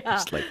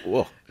 Yeah. It's like,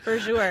 whoa. For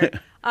sure.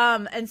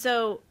 And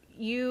so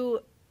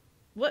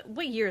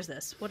what year is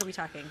this? What are we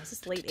talking? Is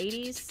this late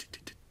 80s?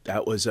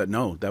 That was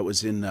no, that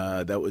was in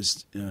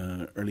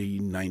early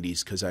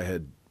 90s because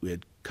we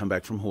had come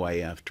back from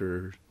Hawaii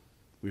after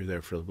we were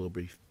there for a little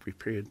brief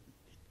period.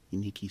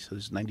 Iniki, so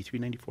this is 93,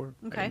 94.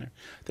 Okay. Right,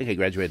 I think I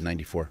graduated in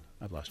 94.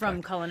 I've lost From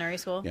track. culinary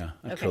school? Yeah,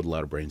 I've Okay. killed a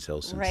lot of brain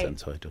cells since Right. then,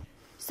 so I don't.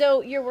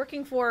 So you're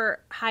working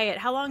for Hyatt.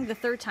 How long the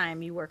third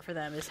time you work for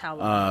them is how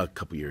long? A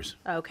couple years.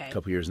 Okay. A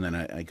couple years, and then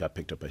I got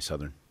picked up by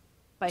Southern.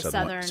 By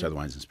Southern? Southern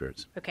Wines and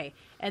Spirits. Okay.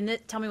 And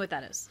tell me what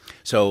that is.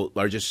 So,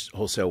 largest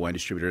wholesale wine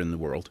distributor in the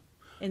world.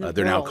 In the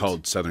they're now world.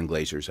 called Southern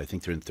Glazers. I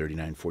think they're in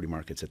 39, 40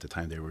 markets. At the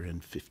time, they were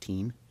in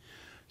 15.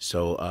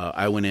 So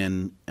I went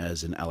in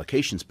as an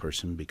allocations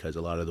person because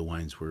a lot of the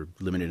wines were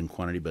limited in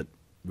quantity but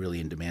really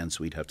in demand,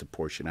 so we'd have to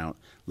portion out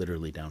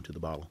literally down to the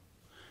bottle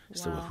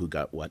as to Wow. who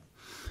got what.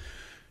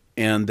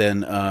 And then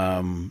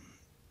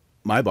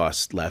my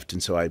boss left,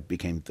 and so I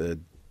became the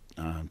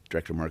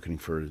director of marketing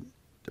for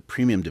the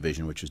premium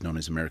division, which was known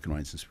as American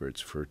Wines and Spirits,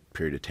 for a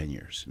period of 10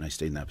 years. And I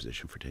stayed in that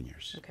position for 10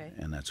 years. Okay.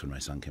 And that's when my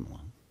son came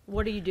along.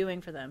 What are you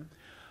doing for them?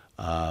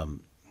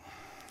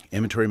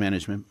 Inventory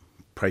management,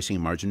 pricing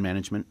and margin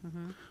management.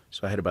 Mm-hmm.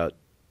 So I had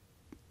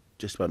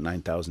just about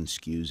 9,000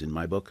 SKUs in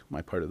my book,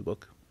 my part of the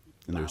book.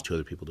 And there was Wow. 2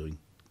 other people doing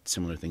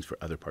similar things for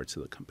other parts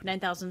of the company.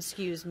 9,000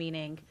 SKUs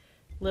meaning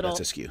little.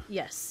 That's a SKU.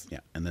 Yes. Yeah.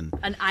 And then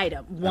An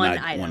item. One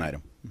item. One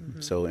item.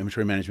 So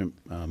inventory management,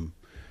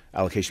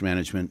 allocation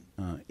management,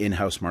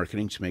 in-house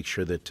marketing to make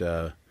sure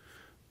that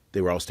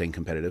they were all staying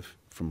competitive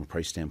from a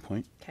price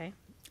standpoint. Okay.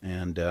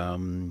 And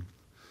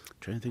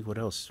trying to think what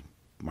else.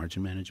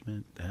 Margin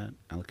management,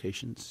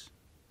 allocations.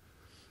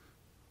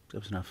 That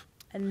was enough.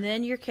 And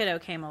then your kiddo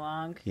came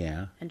along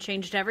Yeah. and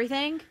changed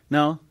everything?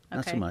 No,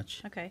 not so Okay.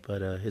 much. Okay.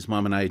 But his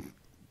mom and I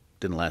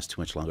didn't last too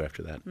much longer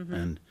after that.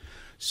 And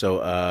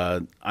so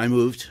I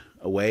moved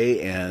away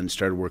and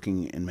started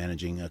working and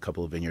managing a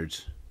couple of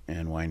vineyards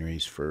and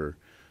wineries for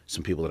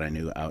some people that I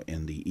knew out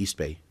in the East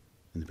Bay,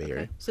 in the Bay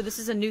Area. So this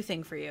is a new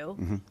thing for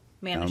you,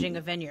 managing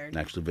a vineyard. And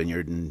actually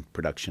vineyard and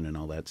production and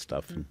all that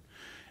stuff.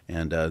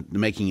 And the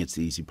making, it's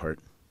the easy part.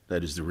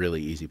 That is the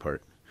really easy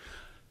part.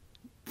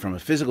 From a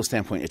physical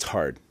standpoint, it's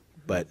hard.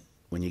 But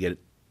when you get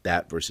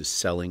that versus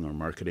selling or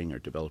marketing or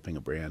developing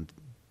a brand,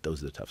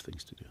 those are the tough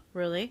things to do.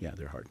 Really? Yeah,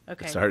 they're hard.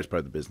 Okay. It's the hardest part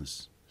of the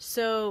business.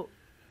 So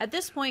at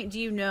this point, do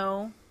you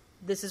know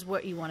this is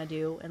what you want to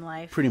do in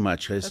life? Pretty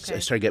much. I Okay.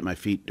 started getting my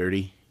feet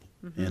dirty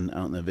out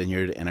in the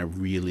vineyard, and I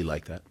really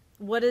like that.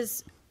 What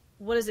does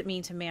it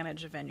mean to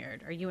manage a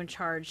vineyard? Are you in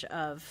charge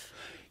of?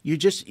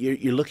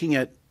 You're looking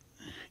at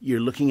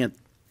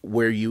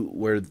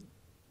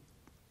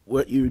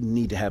what you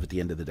need to have at the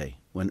end of the day.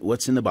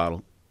 What's in the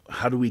bottle?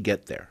 How do we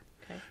get there?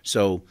 Okay.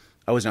 So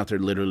I wasn't out there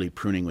literally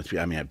pruning with.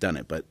 I mean, I've done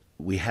it, but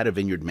we had a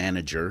vineyard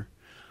manager,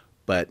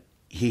 but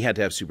he had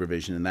to have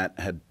supervision, and that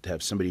had to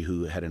have somebody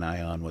who had an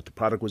eye on what the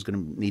product was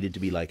needed to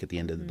be like at the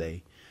end of the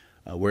day,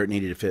 where it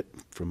needed to fit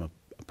from a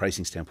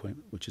pricing standpoint,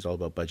 which is all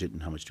about budget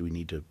and how much do we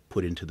need to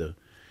put into the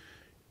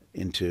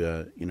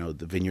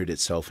vineyard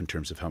itself in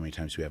terms of how many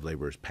times we have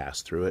laborers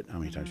pass through it, how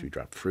many times we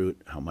drop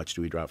fruit, how much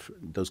do we drop,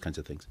 those kinds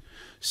of things.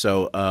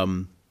 So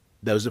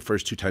that was the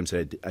first 2 times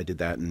that I did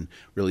that and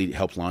really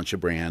helped launch a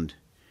brand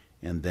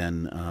and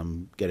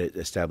then get it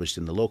established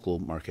in the local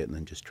market and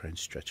then just try and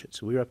stretch it.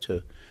 So we were up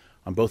to,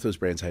 on both those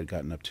brands, I had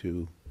gotten up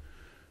to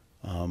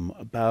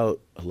about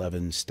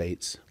 11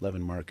 states,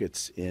 11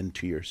 markets in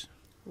 2 years.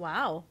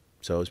 Wow.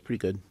 So it was pretty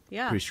good.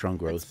 Yeah. Pretty strong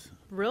growth. That's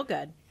real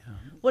good. Yeah.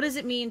 What does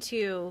it mean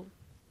to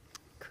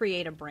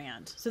create a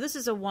brand? So this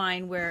is a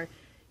wine where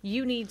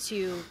you need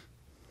to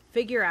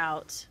figure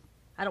out,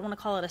 I don't want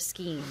to call it a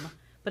scheme,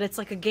 but it's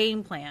like a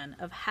game plan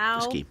of how.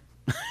 A scheme.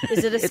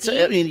 Is it a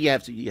scheme? I mean, you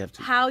have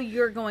to. How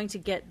you're going to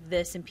get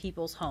this in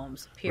people's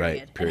homes, period.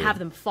 Right, period. And have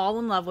them fall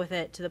in love with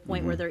it to the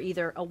point where they're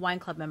either a wine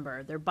club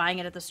member, they're buying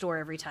it at the store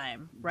every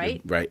time,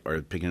 right? Right,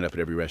 or picking it up at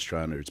every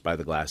restaurant, or it's by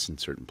the glass in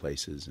certain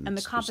places. And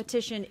the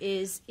competition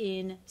is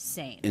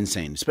insane.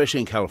 Insane, especially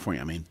in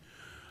California. I mean,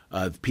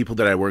 the people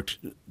that I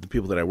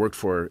worked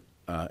for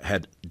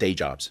had day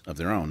jobs of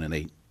their own, and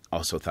they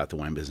also thought the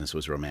wine business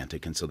was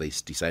romantic, and so they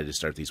decided to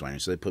start these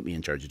wineries. So they put me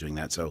in charge of doing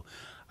that. So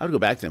I would go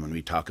back to them and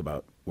we'd talk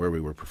about where we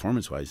were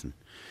performance-wise and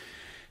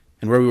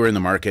where we were in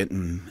the market,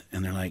 and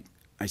they're like,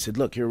 I said,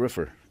 look, you're a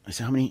roofer. I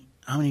said, how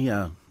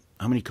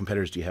many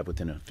competitors do you have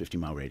within a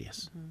 50-mile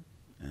radius?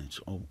 And it's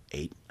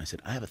 8. I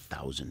said, I have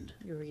 1,000.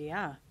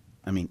 Yeah.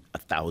 I mean,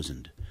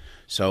 1,000.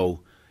 So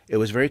it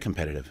was very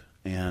competitive,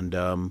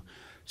 and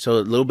so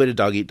a little bit of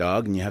dog eat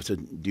dog, and you have to.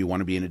 Do you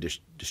want to be in a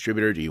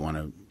distributor? Do you want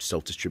to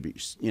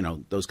self-distribute?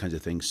 Those kinds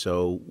of things.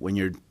 So when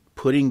you're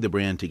putting the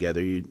brand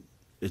together,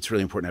 it's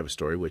really important to have a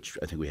story, which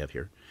I think we have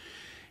here,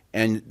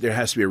 and there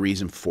has to be a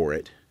reason for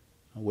it.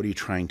 What are you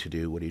trying to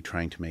do? What are you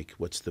trying to make?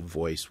 What's the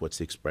voice? What's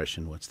the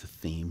expression? What's the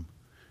theme?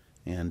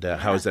 And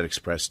how is that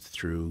expressed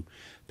through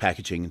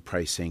packaging and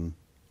pricing?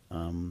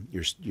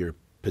 Your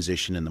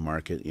position in the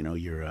market.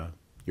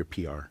 Your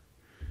PR.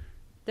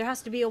 There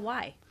has to be a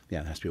why.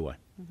 Yeah, it has to be a why.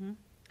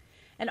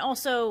 And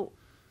also,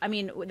 I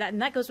mean,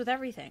 that goes with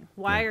everything.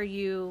 Why are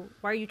you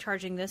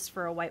charging this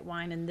for a white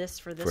wine and this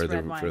for this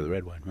red wine? For the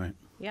red wine, right.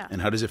 Yeah.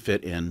 And how does it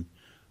fit in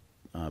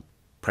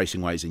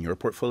pricing-wise in your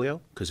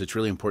portfolio? Because it's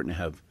really important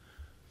to have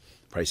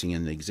pricing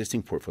in the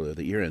existing portfolio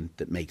that you're in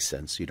that makes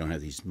sense. So you don't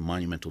have these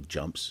monumental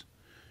jumps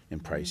in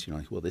price. You know,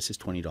 like, well, this is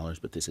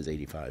 $20, but this is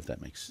 $85.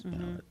 That makes, you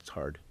know, it's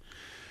hard.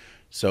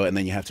 So, and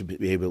then you have to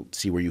be able to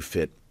see where you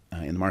fit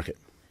in the market.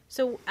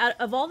 So out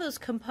of all those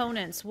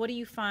components, what do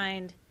you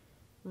find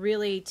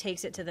really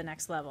takes it to the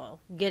next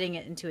level, getting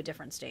it into a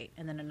different state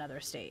and then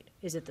another state?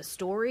 Is it the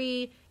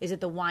story? Is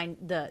it the wine,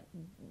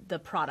 the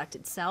product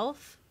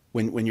itself?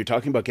 When you're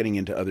talking about getting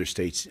into other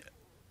states,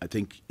 I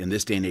think in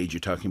this day and age, you're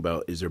talking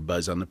about, is there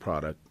buzz on the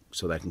product?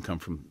 So that can come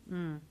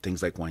from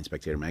things like Wine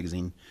Spectator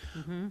magazine,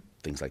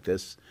 things like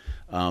this,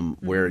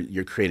 where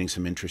you're creating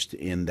some interest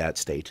in that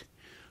state.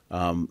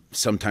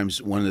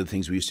 Sometimes one of the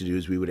things we used to do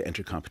is we would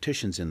enter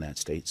competitions in that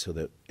state so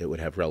that it would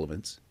have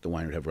relevance. The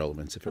wine would have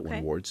relevance if it won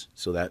awards.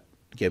 So that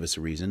gave us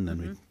a reason. Then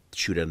we'd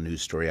shoot a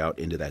news story out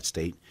into that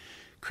state,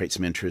 create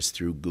some interest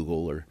through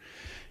Google or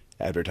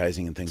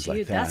advertising and things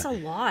like that. That's a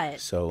lot.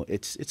 So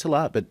it's a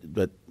lot,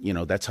 but you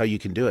know, that's how you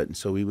can do it. And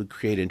so we would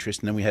create interest,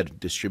 and then we had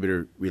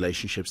distributor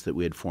relationships that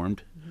we had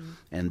formed,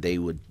 and they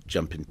would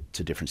jump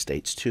into different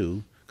states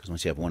too. Because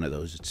once you have one of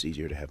those, it's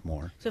easier to have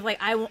more. So if like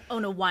I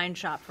own a wine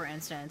shop, for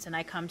instance, and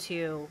I come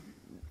to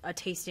a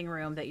tasting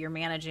room that you're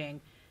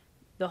managing,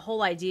 the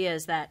whole idea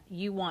is that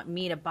you want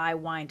me to buy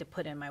wine to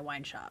put in my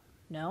wine shop.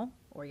 No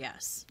or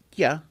yes?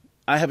 Yeah.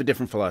 I have a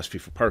different philosophy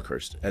for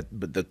Parkhurst,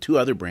 but the two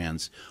other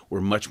brands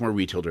were much more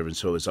retail driven,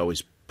 so it was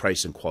always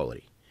price and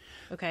quality.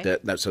 Okay.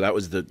 So that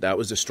was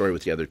the story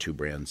with the other two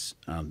brands.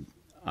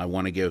 I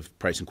want to give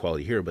price and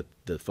quality here, but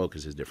the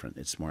focus is different.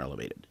 It's more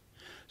elevated.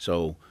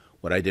 So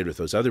what I did with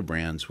those other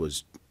brands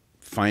was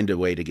find a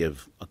way to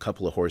give a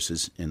couple of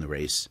horses in the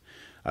race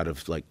out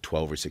of like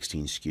 12 or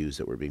 16 SKUs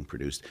that were being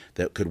produced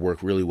that could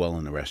work really well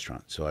in the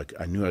restaurant. So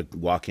I knew I'd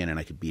walk in and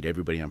I could beat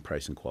everybody on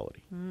price and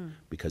quality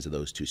because of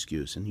those two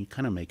SKUs. And you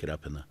kind of make it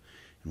up in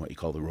what you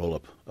call the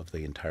roll-up of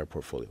the entire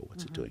portfolio.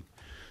 What's it doing?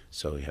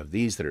 So you have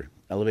these that are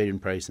elevated in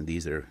price and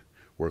these that are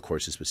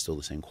workhorses but still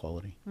the same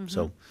quality.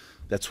 So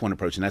that's one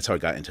approach, and that's how I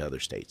got into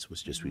other states,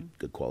 was just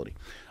good quality.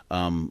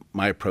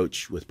 My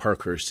approach with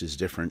Parkhurst is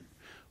different.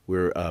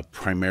 We're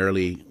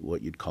primarily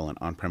what you'd call an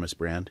on-premise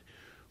brand,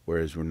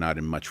 whereas we're not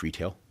in much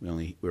retail.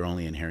 We're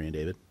only in Harry and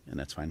David, and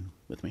that's fine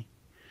with me.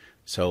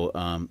 So,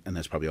 and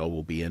that's probably all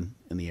we'll be in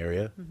the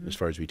area as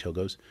far as retail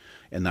goes,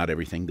 and not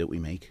everything that we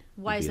make.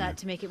 Why is that?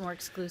 To make it more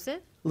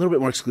exclusive? A little bit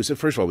more exclusive.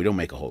 First of all, we don't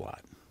make a whole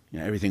lot. You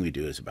know, everything we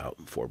do is about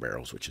 4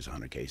 barrels, which is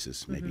 100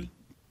 cases, maybe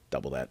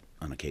double that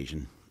on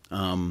occasion.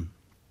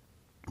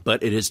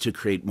 But it is to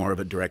create more of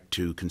a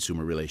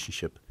direct-to-consumer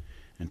relationship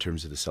in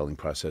terms of the selling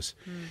process.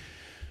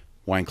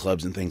 Wine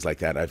clubs and things like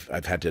that,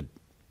 I've had to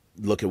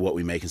look at what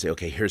we make and say,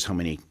 okay, here's how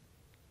many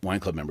wine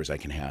club members I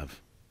can have.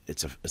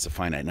 It's a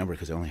finite number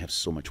because I only have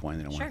so much wine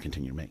that I want to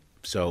continue to make.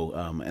 So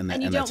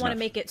and you don't want to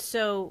make it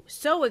so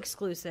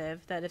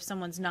exclusive that if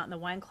someone's not in the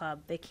wine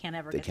club, they can't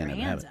ever get their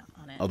hands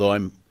on it. Although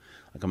I'm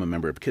a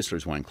member of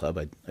Kistler's Wine Club.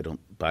 I don't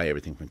buy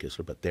everything from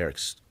Kistler, but they're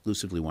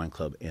exclusively wine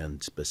club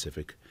and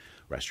specific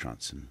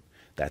restaurants, and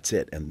that's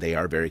it. And they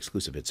are very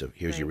exclusive. It's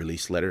here's your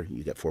release letter.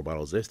 You get 4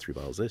 bottles this, 3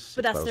 bottles this.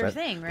 But that's their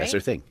thing, right? That's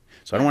their thing.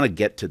 So I don't want to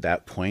get to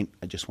that point.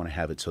 I just want to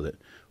have it so that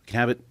we can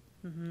have it.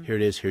 Here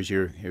it is. Here's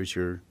your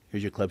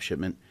club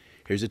shipment.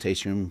 Here's a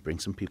tasting room. Bring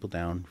some people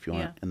down if you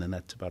want, and then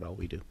that's about all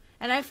we do.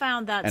 And I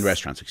found that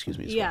restaurants, excuse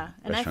me. As well.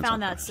 And I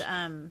found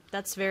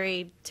that's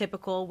very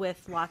typical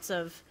with lots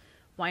of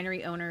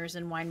winery owners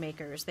and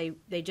winemakers.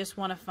 They just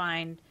want to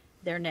find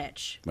their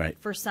niche. Right.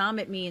 For some,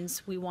 it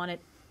means we want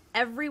it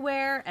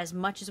everywhere as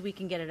much as we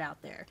can get it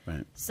out there.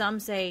 Right. Some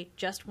say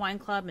just wine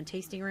club and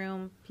tasting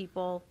room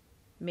people,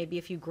 maybe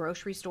a few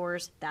grocery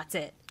stores. That's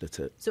it. That's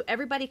it. So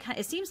everybody,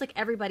 it seems like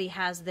everybody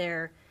has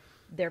their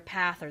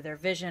path or their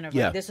vision of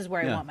like, this is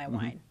where I want my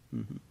wine.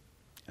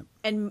 Yep.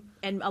 And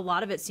a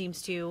lot of it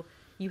seems to,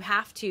 you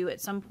have to at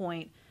some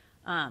point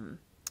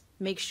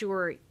make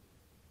sure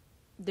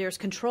there's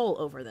control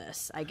over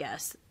this, I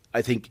guess.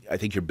 I think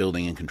you're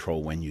building in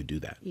control when you do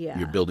that. Yeah.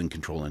 You're building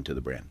control into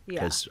the brand.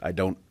 Because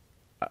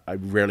I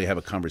rarely have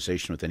a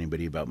conversation with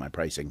anybody about my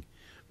pricing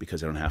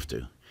because I don't have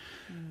to.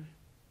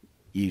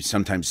 You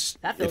sometimes,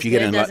 if you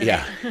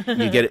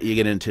get you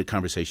get into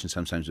conversations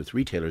sometimes with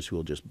retailers who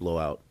will just blow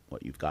out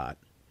what you've got.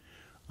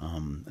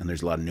 And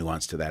there's a lot of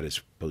nuance to that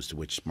as opposed to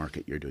which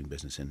market you're doing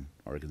business in.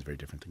 Oregon's very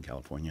different than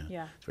California.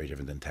 Yeah. It's very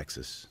different than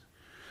Texas.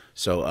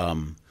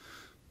 So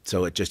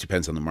so it just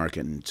depends on the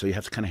market. And so you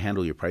have to kind of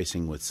handle your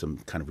pricing with some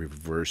kind of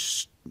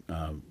reverse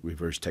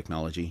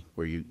technology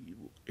where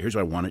here's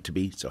what I want it to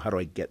be. So how do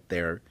I get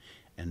there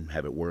and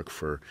have it work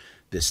for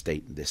this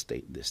state, and this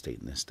state, and this state,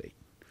 and this state?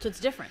 So it's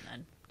different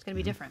then. It's going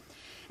to be different.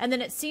 And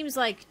then it seems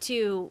like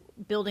too,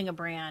 building a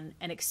brand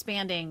and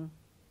expanding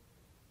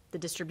the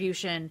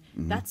distribution,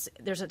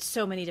 there's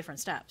so many different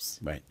steps.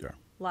 Right, there are.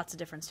 Lots of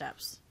different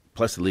steps.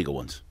 plus the legal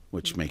ones,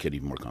 which make it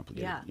even more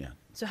complicated. Yeah.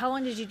 So how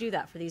long did you do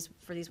that for these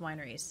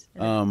wineries?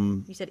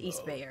 You said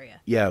East Bay area.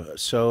 Yeah.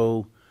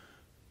 So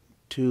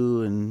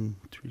 2 and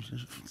 3,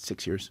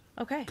 6 years.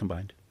 Okay.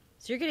 Combined.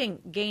 So you're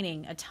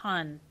gaining a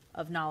ton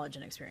of knowledge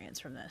and experience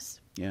from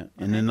this. Yeah,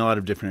 and in a lot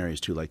of different areas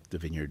too, like the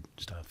vineyard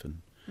stuff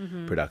and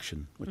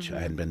production, which I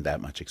hadn't been that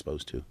much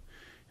exposed to in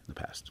the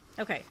past.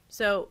 Okay,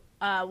 so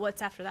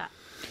what's after that?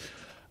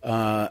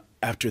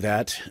 After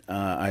that,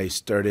 I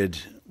started.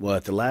 Well,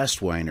 at the last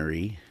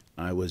winery,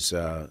 I was.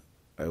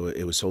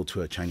 It was sold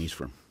to a Chinese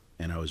firm,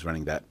 and I was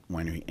running that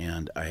winery.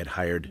 And I had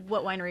hired.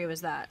 What winery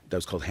was that? That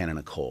was called Hannah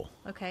Nicole.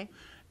 Okay.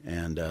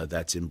 And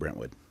that's in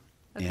Brentwood,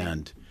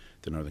 and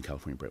the Northern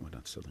California Brentwood,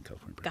 not Southern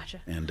California Brentwood.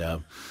 Gotcha.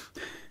 And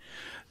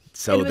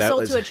so and it was that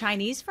sold was to a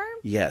Chinese firm.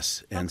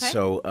 Yes, and Okay.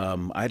 so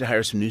I had to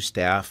hire some new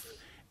staff.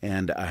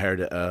 And I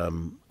hired a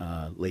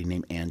lady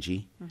named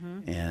Angie,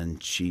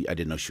 and I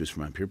didn't know she was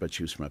from up here, but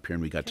she was from up here,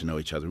 and we got to know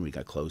each other, and we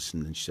got close.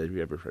 And then she said, "Have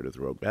you ever heard of the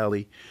Rogue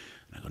Valley?"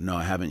 And I go, "No,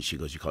 I haven't." She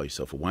goes, "You call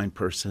yourself a wine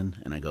person?"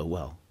 And I go,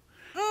 "Well."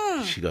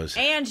 She goes,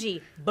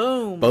 Angie,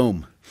 boom.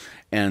 Boom.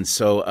 And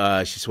so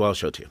she said, "Well, I'll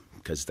show it to you,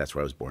 because that's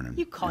where I was born and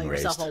You call and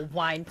yourself raised." a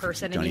wine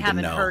person, You and you don't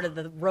even haven't know. heard of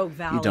the Rogue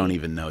Valley. You don't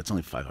even know. It's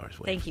only 5 hours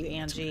away. Thank you,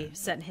 Angie,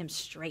 setting him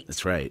straight.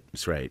 That's right.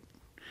 That's right.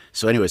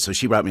 So anyway, so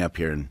she brought me up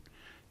here, and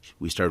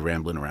we started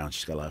rambling around.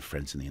 She's got a lot of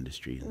friends in the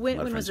industry. And a lot When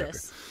of was friends up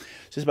this? here.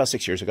 This is about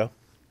 6 years ago.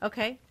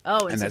 Okay.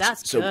 Oh, and so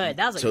that's good.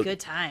 That was a good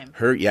time.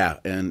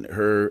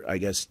 Her, I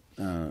guess,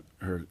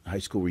 her high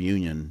school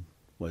reunion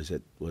was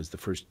the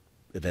first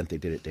event they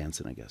did at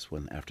Danson, I guess,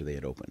 after they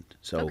had opened.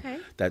 So Okay.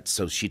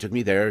 so she took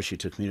me there. She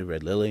took me to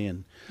Red Lily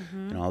and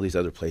all these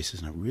other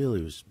places, and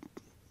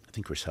I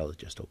think Roselle had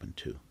just opened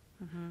too.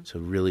 So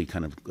really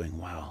kind of going,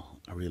 wow,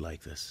 I really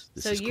like this.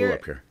 This is cool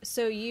up here.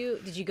 So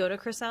did you go to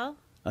Cressell?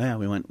 Oh yeah,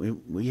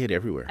 we hit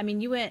everywhere. I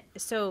mean,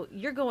 so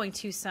you're going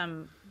to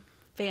some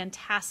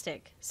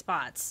fantastic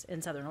spots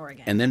in Southern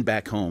Oregon. And then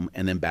back home,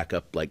 and then back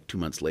up like 2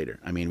 months later.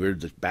 I mean, we were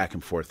just back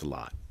and forth a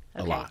lot.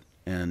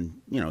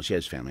 And she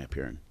has family up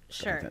here and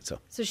stuff Sure. like that.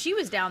 So she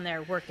was down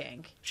there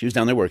working. She was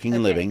down there working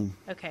and living.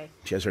 Okay.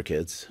 She has her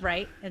kids.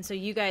 Right. And so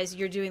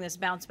you're doing this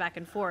bounce back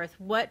and forth.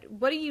 What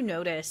do you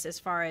notice as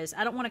far as,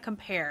 I don't want to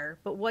compare,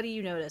 but what do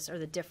you notice are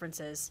the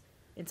differences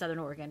in Southern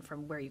Oregon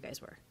from where you guys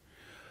were?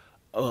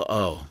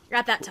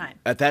 At that time.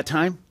 At that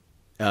time,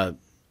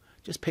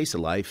 just pace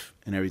of life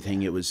and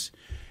everything. It was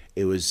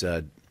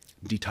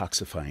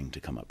detoxifying to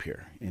come up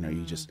here.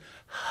 You just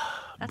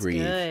That's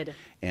breathe. good.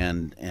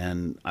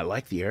 And I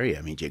like the area.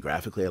 I mean,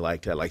 geographically, I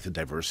liked it. I like the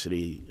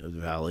diversity of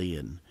the valley,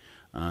 and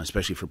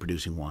especially for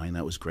producing wine,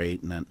 that was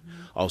great. And that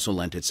also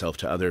lent itself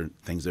to other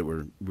things that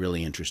were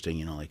really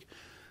interesting. Like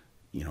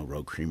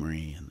Rogue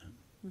Creamery and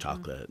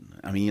chocolate.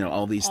 I mean,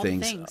 all these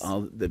things,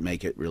 all that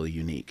make it really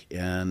unique.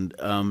 And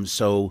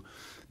so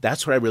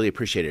that's what I really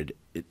appreciated.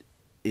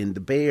 In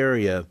the Bay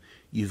Area,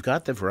 you've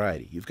got the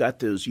variety. You've got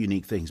those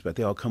unique things, but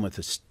they all come with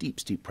a steep,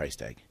 steep price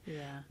tag.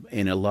 Yeah.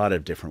 In a lot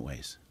of different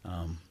ways.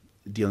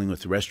 Dealing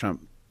with the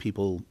restaurant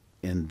people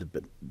in the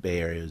Bay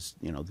Area is,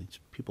 these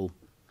people,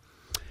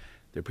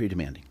 they're pretty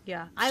demanding.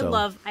 Yeah. I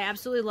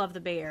absolutely love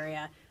the Bay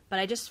Area, but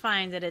I just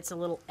find that it's a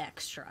little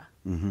extra.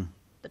 Mm-hmm.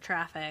 The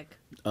traffic.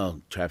 Oh,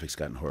 traffic's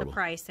gotten horrible. The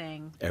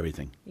pricing.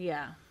 Everything.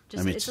 Yeah.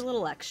 It's a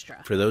little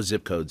extra. For those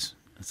zip codes,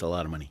 it's a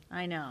lot of money.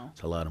 I know.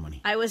 It's a lot of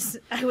money. I was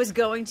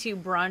going to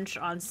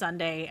brunch on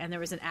Sunday, and there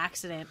was an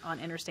accident on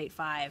Interstate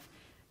 5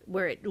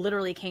 where it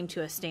literally came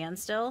to a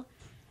standstill.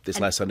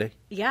 Last Sunday?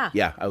 Yeah.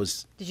 Yeah, I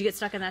was. Did you get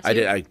stuck in that too? I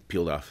did. I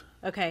peeled off.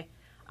 Okay.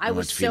 I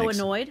was so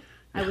annoyed.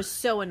 Yeah. I was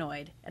so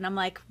annoyed. And I'm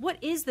like,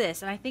 what is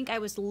this? And I think I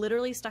was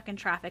literally stuck in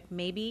traffic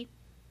maybe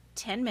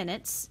 10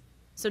 minutes,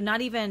 so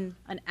not even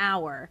an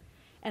hour.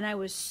 And I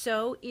was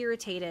so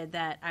irritated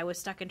that I was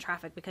stuck in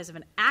traffic because of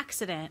an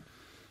accident.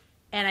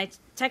 And I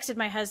texted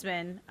my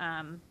husband.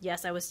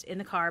 Yes, I was in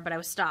the car, but I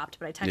was stopped.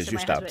 But I texted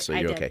my husband. So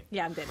you're okay.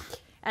 Yeah, I'm good.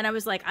 And I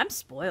was like, I'm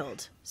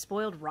spoiled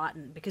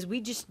rotten, because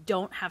we just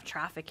don't have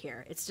traffic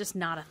here. It's just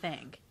not a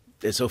thing.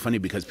 It's so funny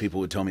because people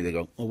would tell me, they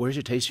go, "Well, where's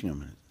your tasting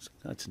room?" And it's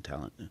like, "That's in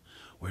Talent."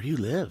 "Where do you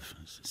live?"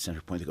 It's Center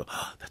Point. They go,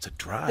 "Oh, that's a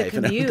drive."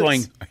 And I'm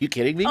going, "Are you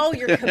kidding me?" Oh,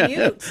 your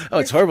commute.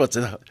 It's horrible.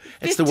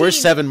 It's the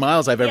worst 7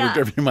 miles I've ever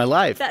driven in my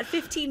life. That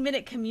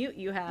 15-minute commute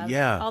you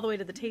have, all the way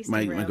to the tasting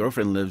room. My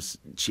girlfriend lives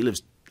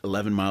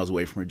 11 miles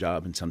away from her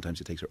job, and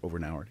sometimes it takes her over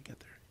an hour to get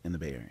there in the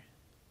Bay Area.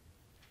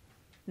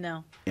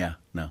 No. Yeah,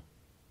 no.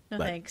 No,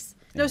 but, thanks.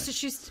 Anyway. No, so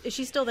is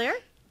she still there?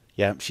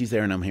 Yeah, she's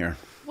there and I'm here.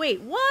 Wait,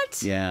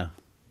 what? Yeah,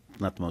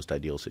 not the most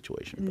ideal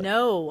situation. But,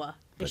 no.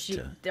 But,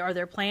 are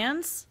there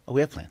plans? Oh,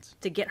 we have plans.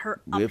 To get her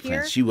we have here?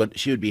 Plans. She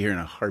would be here in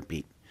a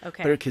heartbeat.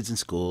 Okay. But her kid's in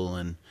school,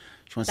 and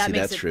she wants to see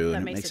that through,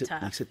 and it makes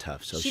it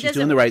tough. So she's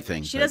doing the right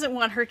thing. She doesn't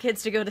want her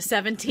kids to go to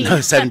 17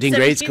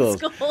 grade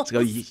schools.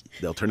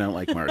 They'll turn out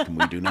like Mark, and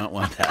we do not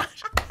want that.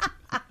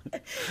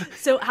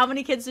 So how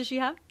many kids does she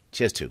have?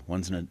 She has 2.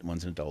 One's an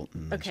adult,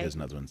 and she has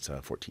another one's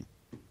 14.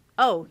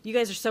 Oh, you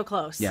guys are so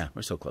close. Yeah,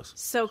 we're so close.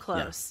 So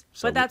close. Yeah.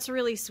 But that's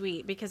really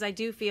sweet, because I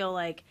do feel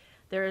like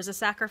there is a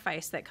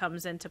sacrifice that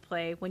comes into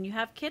play when you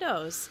have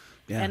kiddos.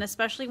 Yeah. And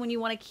especially when you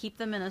want to keep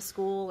them in a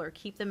school or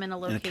keep them in a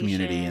location. In a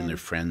community and their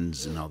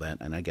friends and all that.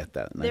 And I get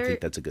that. And I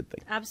think that's a good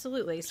thing.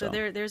 Absolutely. So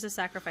there's a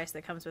sacrifice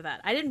that comes with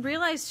that. I didn't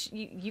realize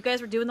you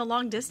guys were doing the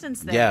long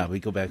distance thing. Yeah, we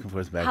go back and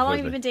forth, How long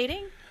have you been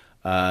dating?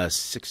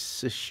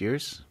 6-ish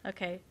years.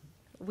 Okay.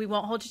 We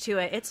won't hold you to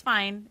it. It's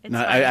fine. It's No,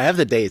 fine. I have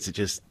the dates.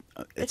 It's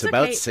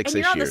about okay. 6-ish years. And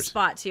you're on the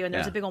spot, too, and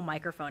there's Yeah. a big old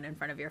microphone in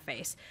front of your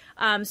face.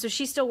 So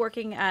she's still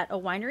working at a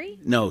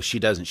winery? No, she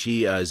doesn't.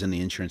 She is in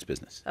the insurance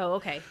business. Oh,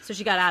 okay. So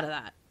she got out of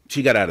that.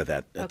 She got out of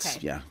that. Okay.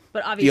 Yeah.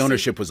 But obviously, the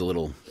ownership was a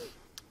little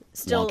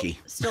wonky.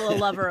 Still a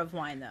lover of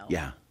wine, though.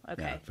 Yeah.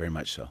 Okay. Yeah, very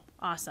much so.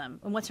 Awesome.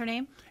 And what's her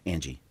name?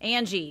 Angie.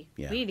 Angie.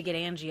 Yeah. We need to get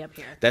Angie up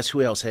here. That's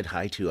who I said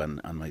hi to on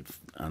the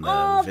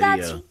Oh, video.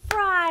 that's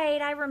right.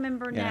 I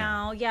remember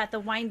now. Yeah, at the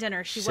wine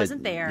dinner. She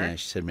wasn't there. Yeah,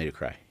 she said made her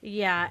cry.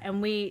 Yeah,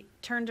 and we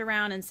turned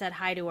around and said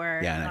hi to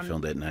her. Yeah, and I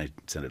filmed it and I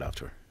sent it off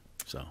to her.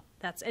 So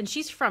and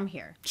she's from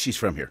here. she's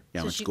from here.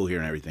 Yeah, So went to school here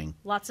and everything.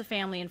 Lots of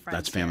family and friends.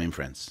 That's family and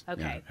friends.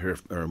 Okay. Yeah.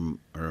 Her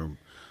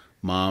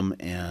mom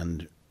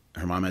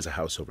has a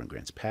house over in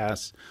Grants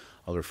Pass.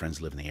 All her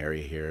friends live in the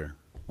area here.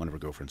 One of her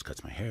girlfriends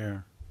cuts my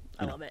hair.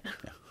 I love it.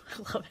 Yeah.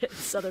 I love it.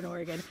 Southern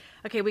Oregon.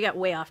 Okay, we got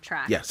way off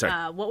track. Yeah,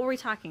 sorry. What were we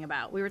talking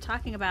about? We were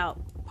talking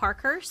about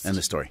Parkhurst. And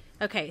the story.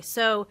 Okay,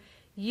 so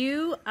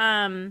you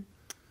guys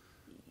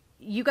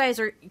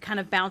are kind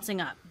of bouncing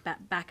up,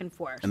 back and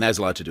forth. And that has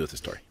a lot to do with the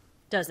story.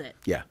 Does it?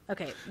 Yeah.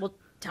 Okay, well,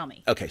 tell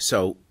me. Okay,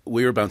 so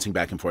we were bouncing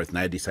back and forth, and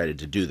I had decided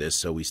to do this.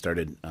 So we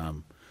started.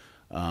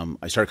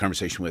 I started a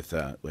conversation with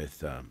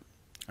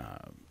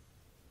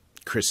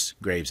Chris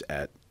Graves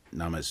at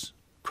Nama's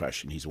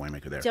Crush, and he's a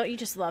winemaker there. Don't you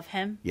just love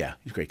him? Yeah,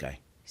 he's a great guy.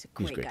 He's a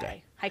great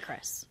guy. Hi,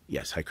 Chris.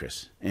 Yes, hi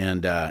Chris,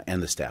 and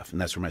the staff, and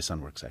that's where my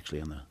son works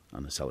actually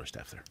on the cellar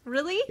staff there.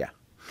 Really? Yeah.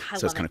 I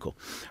So it's kind of cool.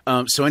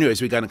 So anyways,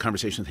 we got in a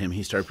conversation with him.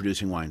 He started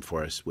producing wine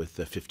for us with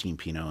the 15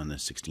 Pinot and the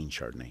 16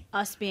 Chardonnay.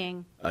 Us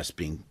being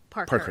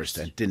Parkhurst.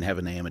 I didn't have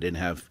a name. I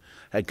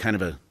had kind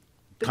of a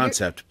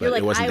concept, you're but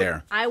like, it wasn't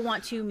there. I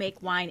want to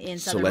make wine in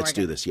So Southern let's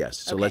Oregon. do this, yes.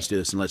 So Okay. let's do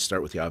this, and let's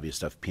start with the obvious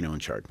stuff, Pinot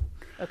and Chard.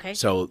 Okay.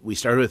 So we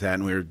started with that,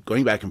 and we were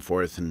going back and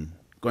forth, and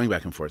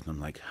I'm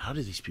like, how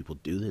do these people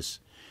do this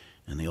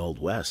in the Old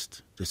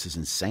West? This is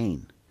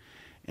insane.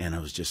 And I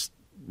was just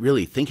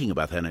really thinking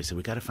about that, and I said,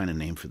 we got to find a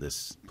name for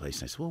this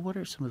place. And I said, well, what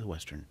are some of the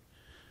Western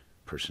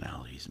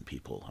personalities and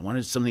people? I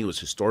wanted something that was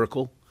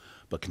historical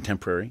but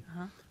contemporary.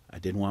 Uh-huh. I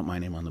didn't want my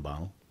name on the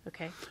bottle.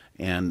 Okay.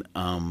 And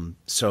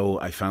so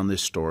I found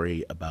this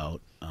story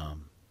about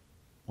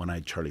One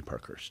Eyed Charley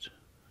Parkhurst.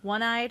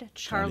 One Eyed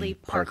Charley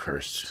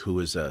Parkhurst. Who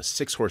was a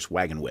 6-horse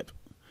wagon whip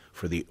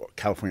for the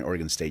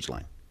California-Oregon stage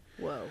line.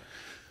 Whoa.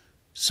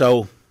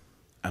 So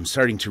I'm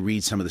starting to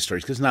read some of the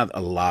stories, because not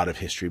a lot of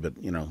history, but,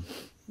 you know,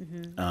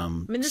 I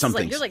mean, this some is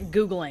like, things. you're like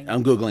Googling.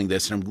 I'm Googling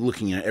this, and I'm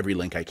looking at every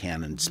link I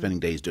can and spending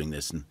days doing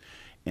this,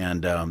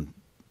 and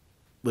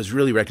was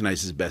really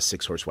recognized as the best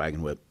 6-horse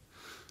wagon whip.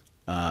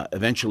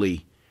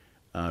 Eventually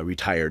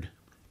retired,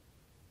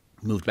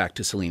 moved back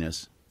to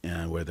Salinas,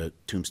 where the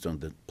tombstone,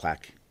 the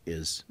plaque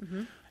is,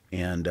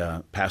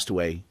 and passed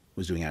away,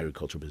 was doing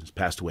agricultural business,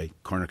 passed away.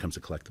 Coroner comes to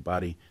collect the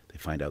body. They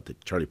find out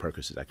that Charlie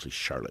Parkhurst is actually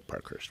Charlotte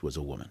Parkhurst, was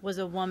a woman. Was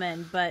a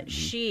woman, but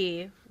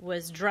she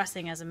was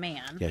dressing as a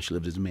man. Yeah, she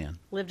lived as a man.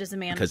 Lived as a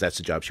man. Because that's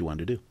the job she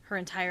wanted to do. Her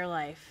entire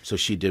life. So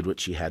she did what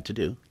she had to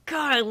do.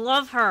 God, I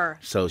love her.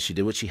 So she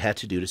did what she had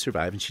to do to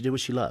survive, and she did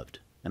what she loved.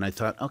 And I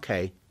thought,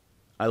 okay,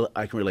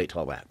 I can relate to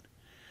all that.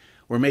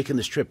 We're making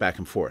this trip back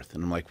and forth.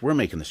 And I'm like, we're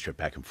making this trip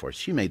back and forth.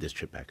 She made this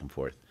trip back and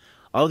forth.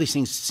 All these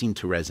things seem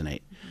to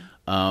resonate.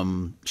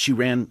 She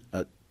ran,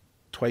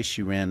 twice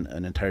she ran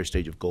an entire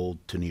stage of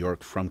gold to New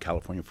York from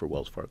California for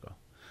Wells Fargo.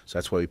 So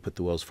that's why we put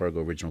the Wells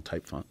Fargo original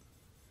type font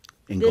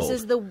in gold. This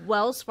is the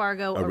Wells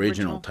Fargo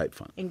original type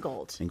font. In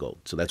gold. In gold.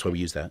 So that's why we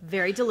used that.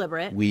 Very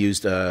deliberate. We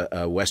used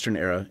a Western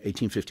era,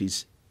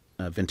 1850s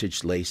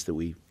vintage lace that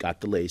we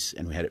got the lace,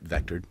 and we had it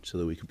vectored so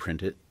that we could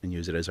print it and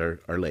use it as our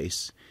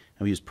lace.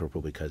 And we used purple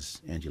because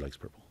Angie likes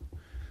purple.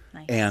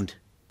 Nice. And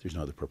there's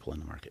no other purple in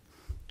the market.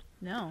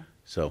 No.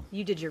 So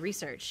You did your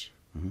research.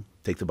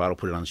 take the bottle,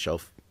 put it on the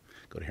shelf,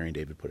 go to Harry and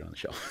David, put it on the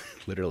shelf.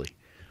 Literally.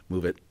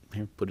 Move it.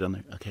 Here, put it on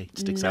there. Okay, it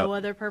sticks out. No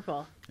other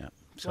purple. Yeah.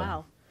 So,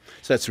 Wow.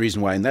 So that's the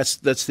reason why, and that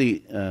was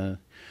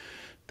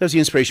the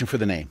inspiration for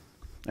the name.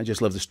 I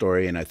just love the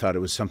story, and I thought it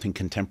was something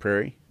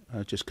contemporary,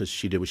 just because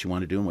she did what she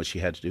wanted to do and what she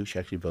had to do. She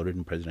actually voted in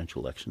the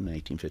presidential election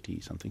in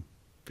 1850-something,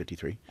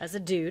 53. As a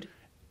dude.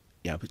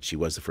 Yeah, but she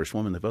was the first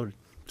woman that voted.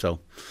 So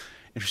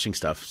interesting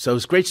stuff. So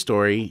it's a great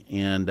story,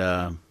 and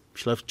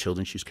she loved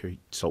children. She used to carry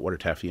saltwater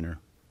taffy in her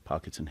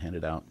pockets and hand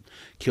it out.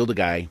 Killed a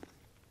guy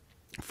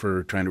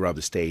for trying to rob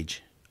the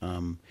stage.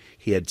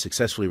 He had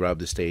successfully robbed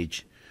the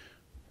stage,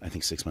 I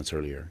think 6 months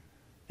earlier,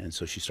 and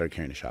so she started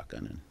carrying a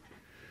shotgun, and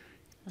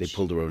they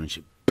pulled the road, and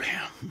she,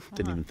 bam,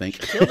 didn't even think.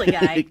 Killed a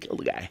guy.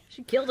 Killed a guy.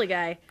 She killed a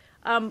guy.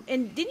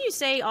 And didn't you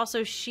say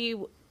also she,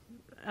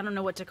 I don't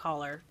know what to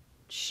call her,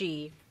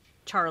 she,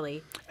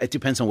 Charley. It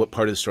depends on what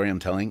part of the story I'm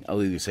telling.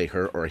 I'll either say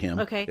her or him.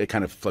 Okay. It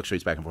kind of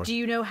fluctuates back and forth. Do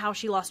you know how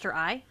she lost her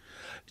eye?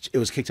 It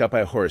was kicked out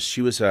by a horse.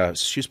 She was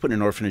put in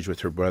an orphanage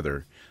with her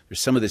brother. There's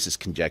some of this is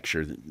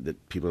conjecture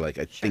that people are like,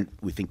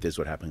 we think this is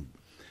what happened.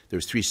 There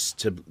was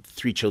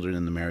three children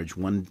in the marriage.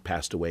 One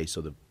passed away,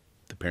 so the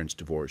parents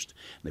divorced,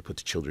 and they put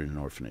the children in an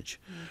orphanage.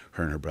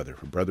 Her and her brother.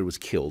 Her brother was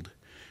killed.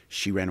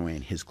 She ran away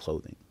in his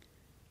clothing.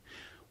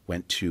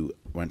 Went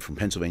from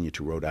Pennsylvania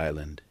to Rhode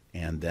Island,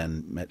 and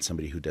then met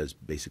somebody who does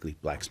basically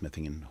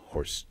blacksmithing and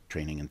horse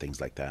training and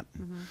things like that,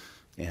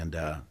 and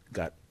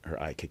got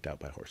her eye kicked out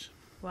by a horse.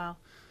 Wow.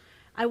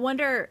 I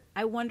wonder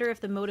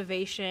if the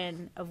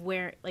motivation of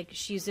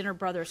she's in her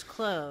brother's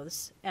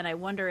clothes, and I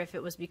wonder if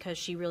it was because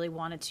she really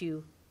wanted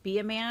to be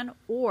a man,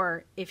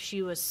 or if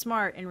she was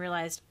smart and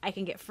realized I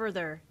can get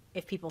further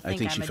if people think I'm a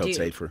dude. I think she felt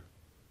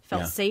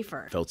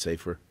safer. Felt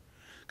safer.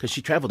 Because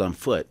she traveled on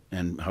foot,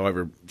 and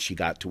however she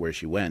got to where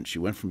she went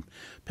from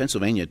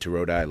Pennsylvania to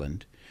Rhode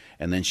Island,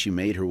 and then she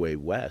made her way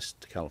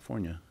west to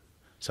California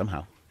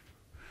somehow.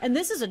 And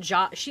this is a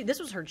job. This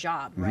was her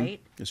job, right?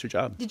 It's her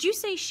job. Did you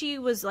say she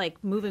was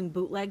like moving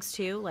bootlegs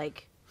too?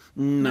 Like,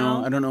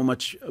 no, I don't know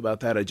much about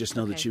that. I just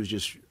know that she was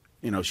just,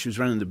 she was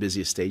running the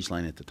busiest stage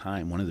line at the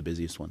time, one of the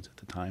busiest ones at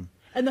the time.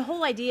 And the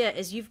whole idea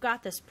is you've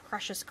got this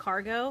precious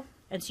cargo,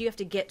 and so you have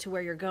to get to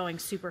where you're going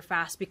super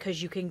fast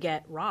because you can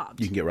get robbed.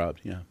 You can get robbed,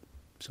 yeah.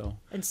 So.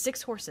 And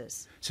 6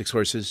 horses. 6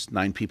 horses,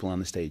 9 people on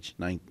the stage,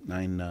 nine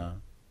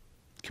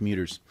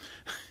commuters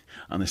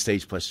on the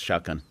stage plus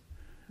shotgun.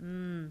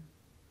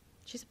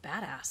 She's a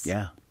badass.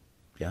 Yeah.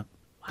 Wow.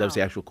 That was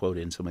the actual quote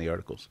in some of the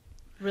articles.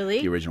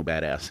 Really? The original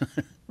badass.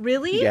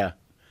 Really? Yeah.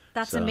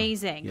 That's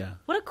amazing. Yeah.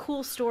 What a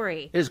cool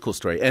story. It is a cool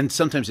story. And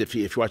sometimes if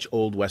you watch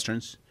old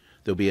Westerns,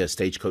 there'll be a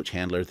stagecoach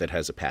handler that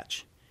has a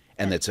patch.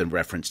 And that's a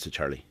reference to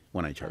Charlie,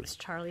 One Eyed Charley. That's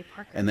Charlie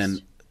Parkhurst. And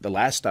then the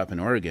last stop in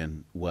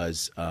Oregon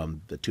was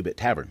the Two-Bit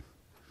Tavern,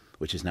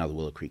 which is now the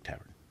Willow Creek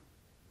Tavern.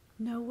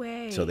 No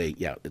way. So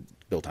it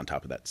built on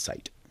top of that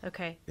site.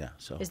 Okay. Yeah.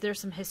 So is there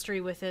some history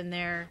within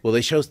there? Well,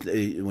 they show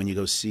when you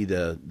go see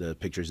the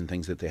pictures and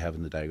things that they have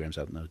in the diagrams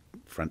out in the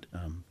front.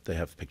 They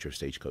have a picture of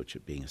Stagecoach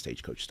being a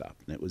stagecoach stop,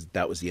 and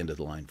that was the end of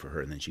the line for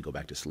her. And then she'd go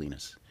back to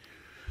Salinas.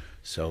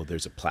 So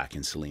there's a plaque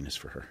in Salinas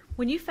for her.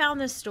 When you found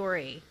this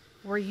story,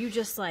 were you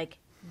just like,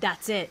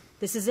 "That's it.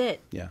 This is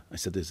it"? Yeah, I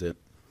said, "This is it."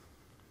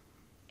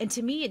 And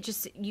to me,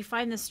 you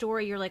find this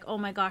story, you're like, oh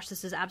my gosh,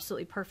 this is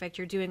absolutely perfect.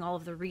 You're doing all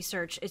of the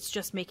research. It's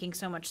just making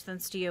so much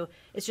sense to you.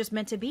 It's just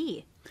meant to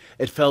be.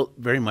 It felt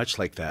very much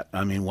like that.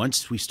 I mean,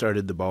 once we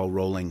started the ball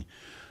rolling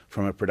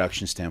from a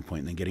production standpoint,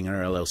 and then getting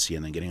our LLC,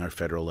 and then getting our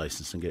federal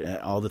license, and getting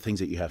all the things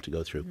that you have to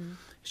go through,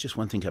 it's just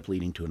one thing kept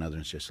leading to another.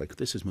 And it's just like,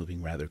 this is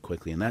moving rather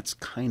quickly. And that's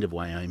kind of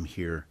why I'm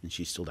here, and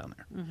she's still down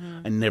there.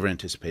 I never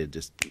anticipated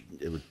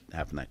it would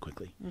happen that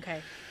quickly.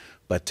 Okay.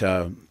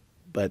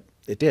 But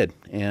it did.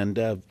 And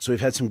so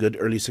we've had some good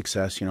early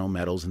success,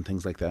 medals and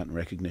things like that, and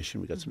recognition.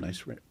 We got some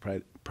nice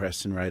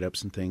press and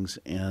write-ups and things.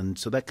 And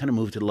so that kind of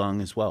moved it along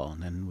as well.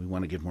 And then we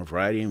want to give more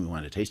variety, and we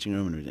want a tasting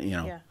room,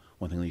 and,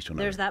 one thing leads to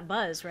another. There's that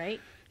buzz,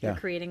 right? You're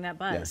creating that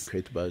buzz. Yeah,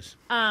 create the buzz.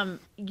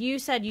 You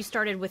said you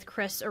started with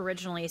Chris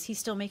originally. Is he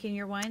still making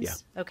your wines?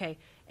 Yeah. Okay.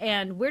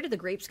 And where did the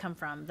grapes come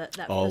from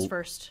that was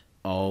first?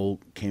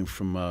 All came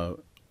from,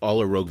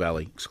 all are Rogue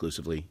Valley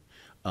exclusively.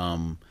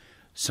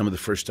 Some of the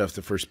first stuff,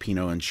 the first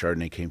Pinot and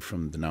Chardonnay came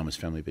from the Namas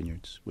family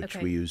vineyards, which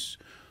we use.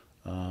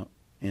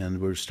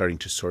 And we're starting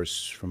to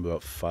source from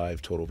about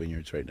 5 total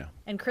vineyards right now.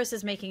 And Chris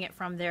is making it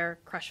from their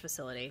crush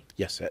facility?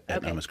 Yes,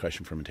 at Namas Crush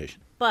and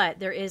Fermentation. But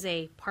there is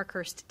a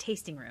Parkhurst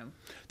tasting room.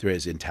 There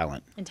is in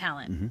Talent.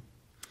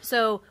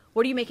 So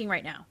what are you making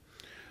right now?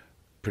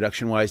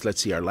 Production-wise, let's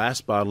see. Our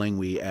last bottling,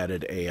 we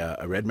added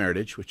a red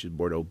Meritage, which is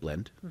Bordeaux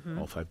blend,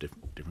 all 5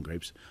 different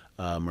grapes.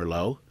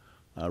 Merlot,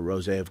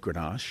 Rosé of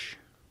Grenache,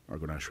 or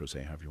Grenache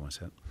Rosé, however you want to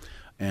say it,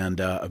 and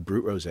a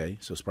Brut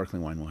Rosé, so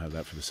sparkling wine, we'll have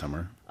that for the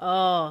summer.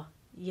 Oh,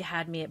 you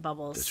had me at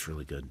Bubbles. It's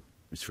really good.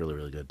 It's really,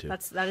 really good, too.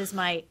 That is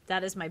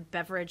my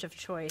beverage of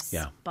choice,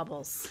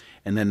 Bubbles.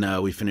 And then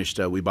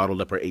we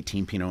bottled up our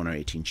 18 Pinot and our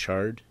 18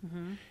 Chard,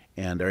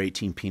 and our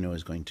 18 Pinot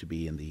is going to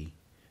be in the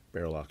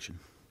barrel auction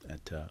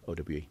at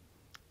OWE.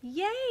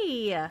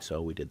 Yay!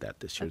 So we did that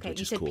this year,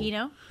 which is cool. You said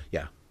Pinot?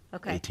 Yeah.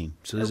 Okay. 18.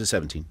 So there's a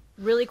 17.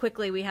 Really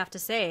quickly, we have to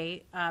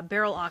say,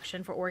 barrel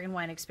auction for Oregon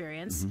Wine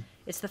Experience.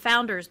 It's the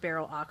Founders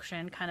Barrel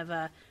Auction, kind of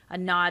a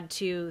nod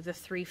to the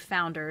 3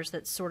 founders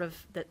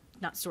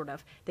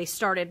they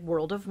started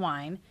World of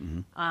Wine.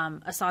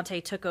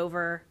 Asante took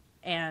over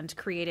and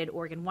created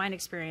Oregon Wine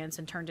Experience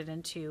and turned it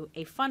into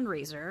a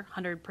fundraiser.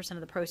 100% of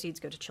the proceeds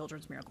go to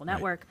Children's Miracle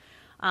Network.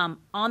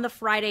 On the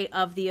Friday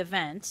of the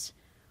event,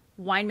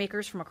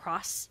 winemakers from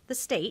across the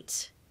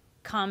state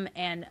come,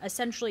 and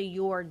essentially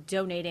you're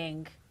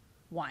donating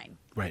wine.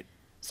 Right.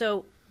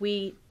 So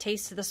we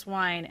taste this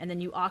wine, and then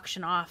you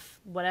auction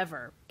off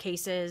whatever,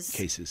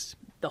 cases,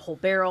 the whole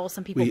barrel.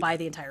 Some people buy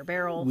the entire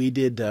barrel. We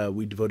did.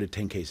 We devoted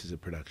 10 cases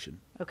of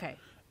production. Okay.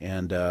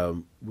 And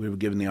we were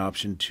given the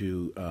option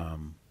to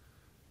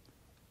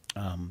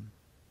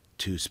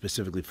to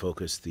specifically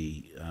focus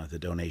the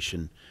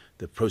donation,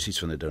 the proceeds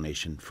from the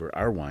donation for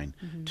our wine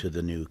to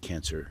the new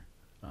cancer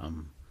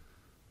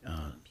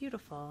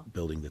Beautiful.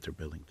 building that they're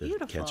building, the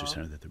Beautiful. cancer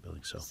center that they're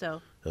building.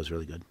 So that was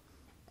really good.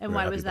 And We're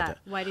why happy was about that?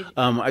 Why did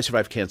I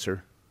survived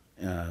cancer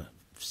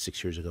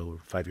 6 years ago or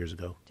 5 years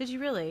ago. Did you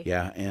really?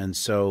 Yeah, and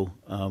so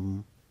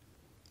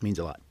means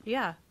a lot.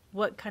 Yeah.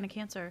 What kind of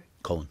cancer?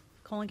 Colon.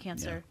 Colon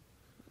cancer.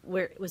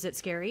 Where was it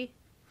scary?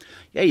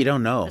 Yeah, you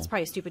don't know. That's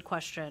probably a stupid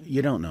question.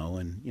 You don't know,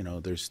 and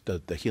there's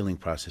the healing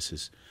process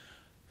is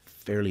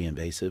fairly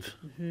invasive.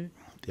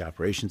 The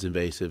operation's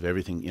invasive.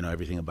 Everything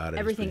everything about it.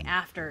 Everything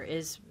after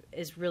is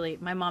really.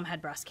 My mom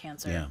had breast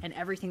cancer, Yeah. and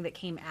everything that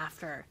came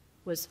after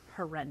was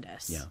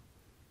horrendous.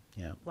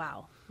 Yeah.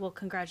 Wow. Well,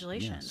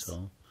 congratulations. Yeah.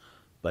 So,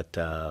 but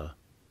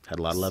had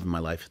a lot of love in my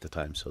life at the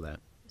time, so that.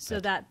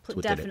 That that's what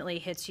did it. definitely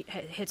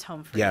hits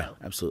home for you. Yeah,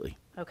 absolutely.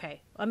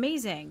 Okay,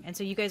 amazing. And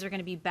so you guys are going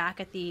to be back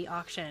at the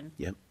auction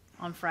Yep.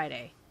 on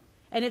Friday.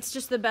 And it's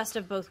just the best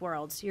of both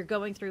worlds. You're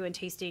going through and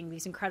tasting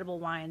these incredible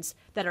wines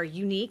that are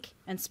unique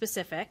and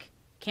specific.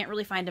 Can't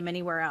really find them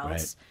anywhere else.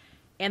 Right.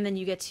 And then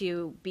you get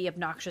to be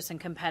obnoxious and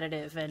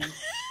competitive and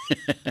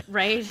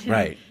right?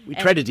 Right. We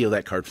try to deal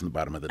that card from the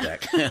bottom of the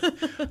deck.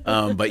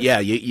 But yeah,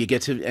 you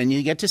get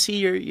to see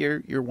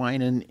your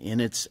wine in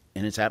its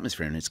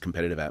atmosphere, in its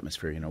competitive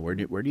atmosphere. Where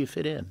do you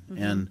fit in?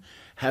 And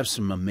have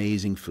some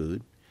amazing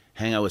food,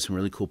 hang out with some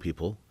really cool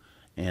people,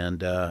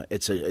 and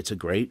it's a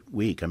great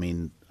week. I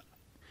mean,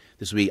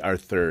 this will be our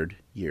third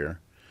year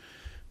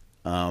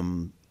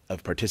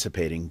of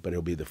participating, but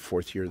it'll be the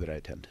fourth year that I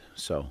attend.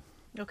 So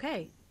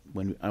Okay.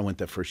 when I went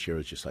that first year, it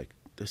was just like,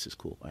 this is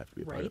cool. I have to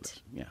be a part of Right.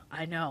 this. Yeah.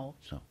 I know.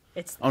 So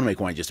It's I want to make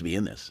wine just to be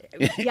in this.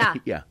 yeah.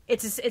 Yeah.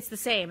 It's the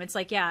same. It's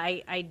like,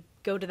 I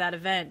go to that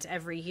event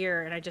every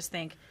year and I just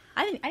think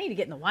I need to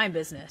get in the wine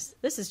business.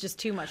 This is just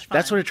too much fun.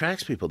 That's what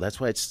attracts people. That's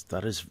why it's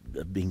thought as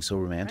being so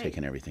romantic Right.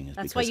 and everything. Is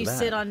That's because why you of that.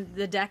 sit on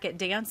the deck at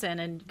Danson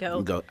and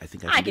go, I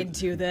think I can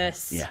do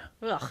this. Yeah.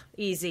 Ugh,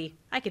 easy.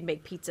 I can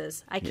make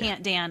pizzas. I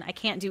can't, Dan. I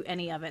can't do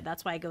any of it.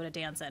 That's why I go to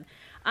Danson.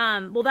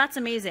 Well, that's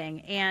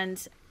amazing.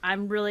 And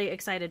I'm really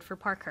excited for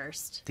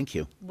Parkhurst. Thank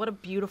you. What a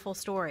beautiful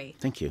story.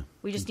 Thank you.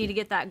 We just need to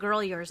get that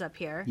girl of yours up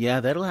here. Yeah,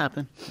 that'll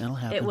happen. That'll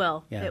happen. It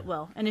will. Yeah. It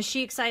will. And is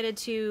she excited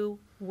to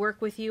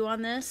work with you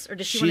on this, or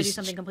does she want to do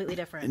something completely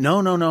different?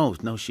 No.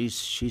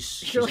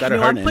 She's You're like, got her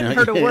no, heart I'm in putting it.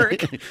 her to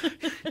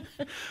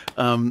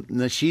work.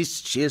 No, she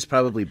has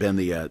probably been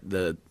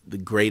the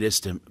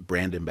greatest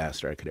brand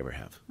ambassador I could ever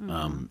have.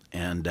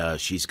 And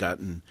she's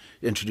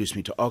introduced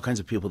me to all kinds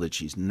of people that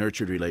she's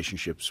nurtured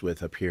relationships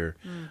with up here,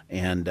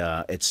 and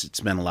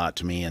it's meant a lot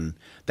to me. And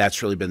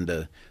that's really been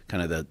the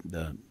kind of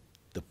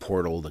the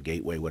portal, the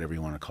gateway, whatever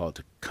you want to call it,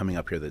 to coming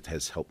up here that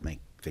has helped make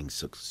things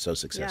so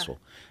successful.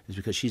 Is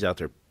because she's out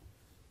there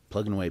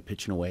plugging away,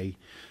 pitching away,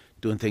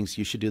 doing things.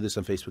 You should do this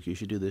on Facebook. You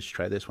should do this.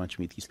 Try this. Why don't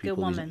you meet these people?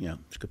 Good woman.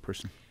 She's a good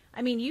person.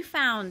 I mean, you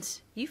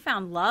found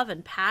love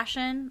and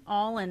passion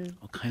all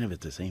Kind of at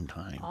the same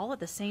time. all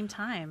at the same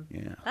time.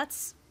 Yeah.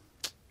 That's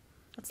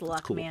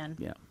luck, Cool. man.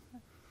 Yeah.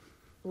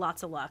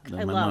 Lots of luck.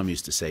 My mom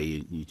used to say,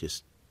 you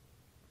just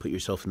put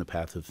yourself in the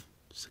path of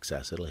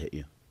success. It'll hit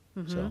you.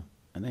 So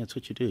I think that's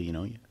what you do.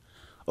 You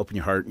open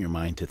your heart and your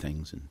mind to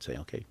things and say,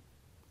 okay,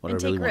 what and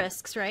do I really take want?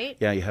 risks, right?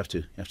 Yeah, you have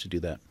to do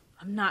that.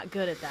 I'm not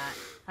good at that.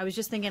 I was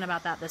just thinking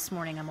about that this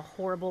morning. I'm a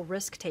horrible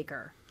risk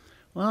taker.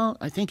 Well,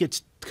 I think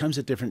it comes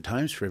at different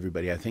times for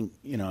everybody. I think,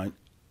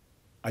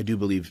 I do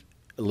believe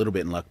a little bit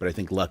in luck, but I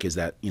think luck is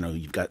that,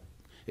 you've got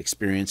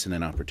experience and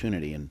an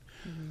opportunity, and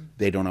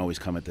they don't always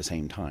come at the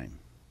same time.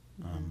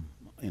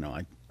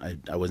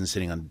 I wasn't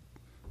sitting on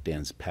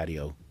Dan's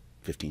patio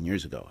 15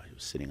 years ago. I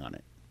was sitting on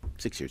it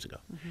 6 years ago,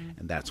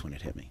 and that's when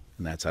it hit me.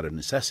 And that's out of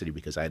necessity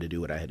because I had to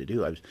do what I had to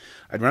do.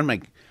 I'd run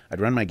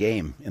my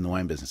game in the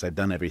wine business. I'd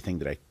done everything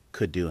that I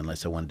could do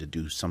unless I wanted to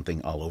do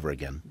something all over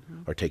again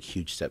or take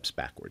huge steps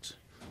backwards.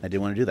 I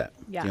didn't want to do that.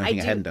 Yeah, the only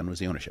thing I hadn't done was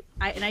the ownership.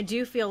 I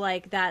do feel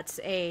like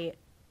I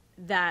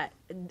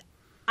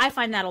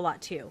find that a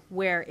lot too,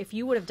 where if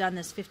you would have done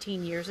this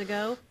 15 years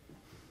ago,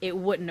 it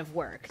wouldn't have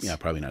worked. Yeah,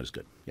 probably not as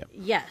good. Yeah.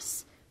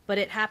 Yes, but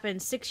it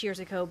happened 6 years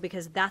ago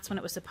because that's when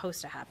it was supposed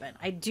to happen.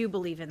 I do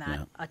believe in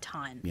that a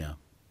ton. Yeah.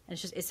 And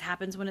it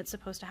happens when it's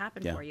supposed to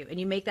happen Yeah. for you, and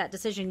you make that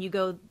decision. You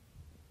go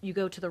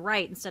to the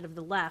right instead of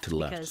the left. To the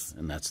because,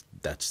 left,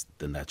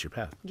 and that's your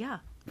path. Yeah,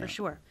 for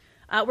sure.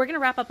 We're going to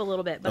wrap up a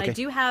little bit, but Okay. I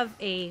do have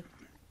a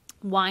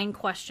wine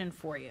question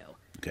for you.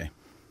 Okay.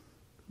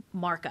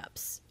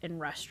 Markups in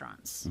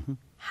restaurants.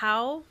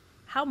 How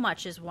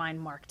much is wine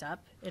marked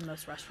up in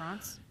most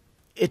restaurants?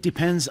 It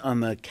depends on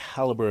the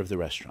caliber of the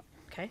restaurant.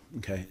 Okay.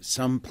 Okay.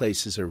 Some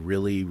places are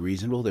really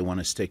reasonable. They want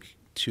to stick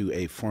to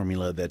a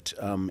formula that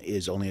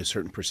is only a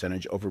certain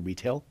percentage over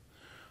retail.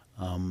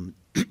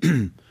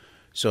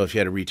 So if you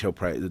had a retail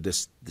price,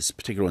 this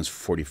particular one's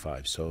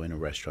 45. So in a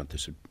restaurant,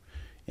 that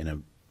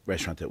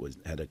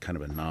had a kind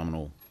of a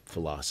nominal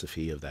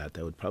philosophy of that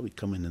would probably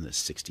come in the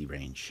 60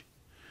 range.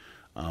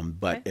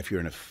 But Okay. if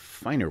you're in a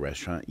finer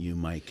restaurant, you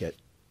might get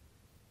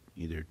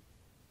either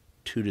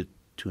 2 to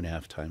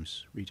 2.5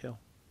 times retail.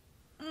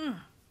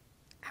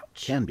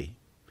 Ouch. Can be.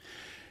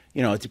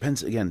 You know, it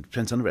depends. Again,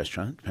 depends on the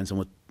restaurant. Depends on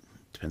what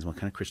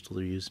kind of crystal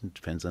they're using.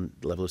 Depends on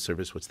the level of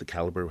service. What's the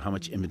caliber? How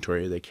much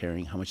inventory are they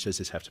carrying? How much does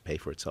this have to pay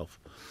for itself?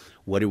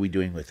 What are we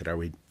doing with it? Are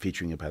we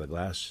featuring it by the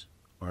glass,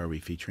 or are we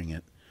featuring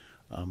it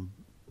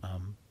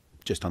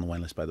just on the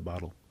wine list by the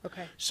bottle?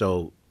 Okay.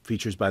 So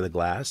features by the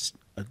glass.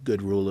 A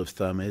good rule of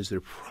thumb is they're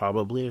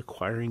probably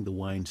acquiring the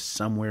wine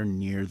somewhere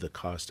near the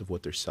cost of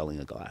what they're selling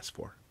a glass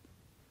for.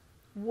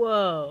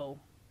 Whoa.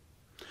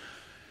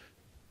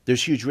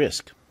 There's huge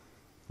risk.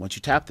 Once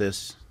you tap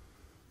this,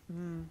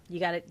 you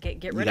got to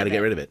get rid of it. You got to get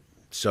rid of it.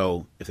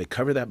 So if they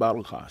cover that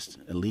bottle cost,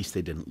 at least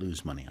they didn't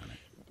lose money on it.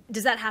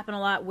 Does that happen a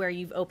lot where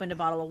you've opened a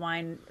bottle of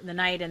wine the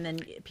night and then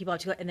people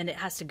have to go, and then it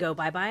has to go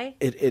bye-bye?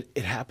 It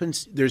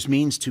happens. There's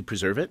means to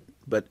preserve it,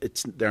 but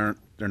they're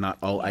not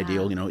all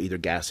ideal. You know, either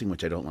gassing,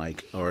 which I don't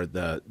like, or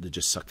they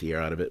just suck the air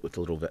out of it with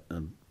a little,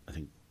 I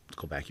think it's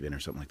called vacuum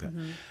or something like that.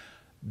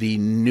 The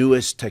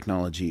newest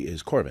technology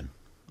is Corbin.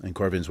 And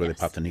Corbin's where they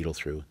pop the needle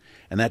through.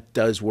 And that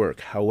does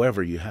work.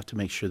 However, you have to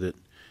make sure that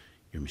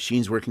your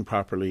machine's working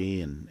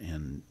properly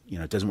and you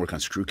know, it doesn't work on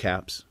screw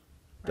caps.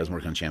 It doesn't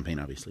work on champagne,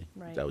 obviously.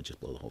 Right. That would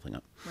just blow the whole thing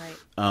up. Right.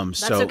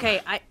 That's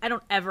okay. I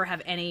don't ever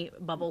have any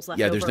bubbles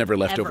left over. Yeah, there's never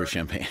leftover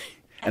champagne.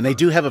 And they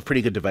do have a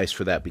pretty good device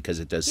for that because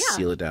it does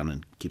seal it down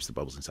and keeps the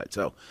bubbles inside.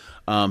 So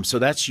so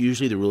that's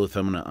usually the rule of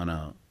thumb on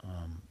a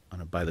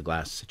by the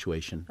glass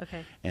situation.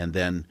 Okay. And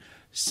then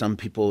some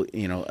people,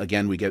 you know,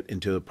 again, we get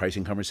into a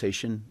pricing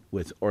conversation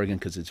with Oregon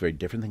because it's very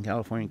different than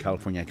California. In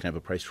California, I can have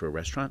a price for a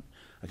restaurant.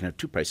 I can have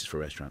two prices for a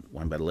restaurant: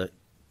 wine by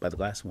the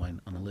glass,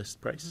 wine on the list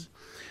price.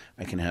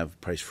 I can have a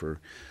price for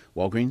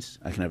Walgreens.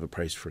 I can have a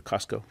price for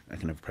Costco. I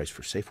can have a price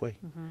for Safeway,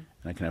 and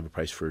I can have a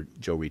price for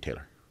Joe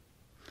Retailer.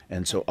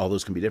 And so all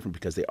those can be different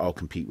because they all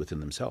compete within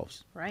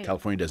themselves. Right.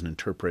 California doesn't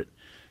interpret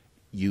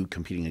you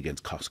competing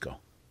against Costco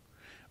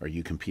or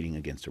you competing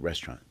against a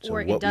restaurant. So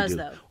Oregon does,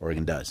 though.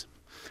 Oregon does.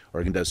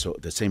 Oregon does. So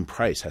the same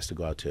price has to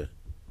go out to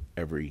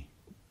every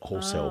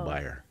wholesale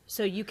buyer.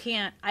 So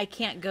I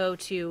can't go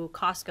to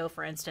Costco,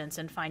 for instance,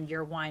 and find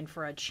your wine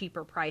for a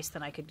cheaper price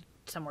than I could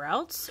somewhere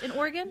else in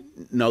Oregon?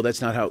 No,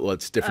 that's not how. Well,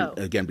 it's different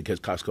again because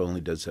Costco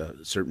only does a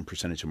certain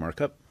percentage of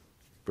markup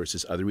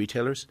versus other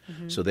retailers.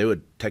 So they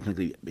would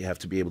technically have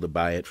to be able to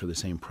buy it for the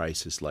same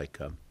price as like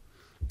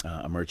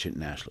a merchant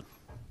in Ashland.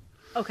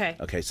 Okay.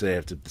 Okay, so they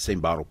have the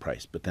same bottle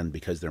price, but then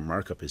because their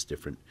markup is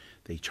different,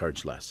 they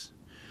charge less.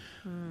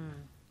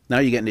 Now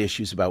you get into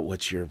issues about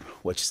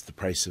what's the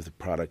price of the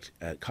product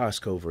at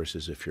Costco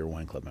versus if you're a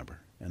wine club member,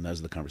 and those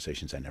are the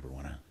conversations I never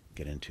want to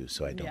get into.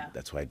 So I don't. Yeah.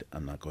 That's why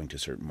I'm not going to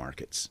certain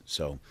markets.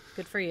 So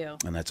good for you.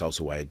 And that's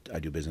also why I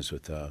do business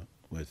with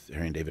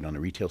Harry and David on a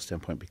retail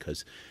standpoint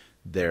because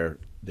their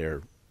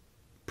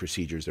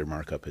procedures, their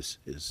markup is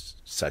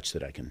such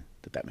that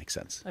that makes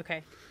sense.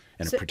 Okay.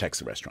 And it protects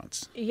the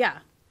restaurants. Yeah.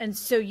 And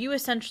so you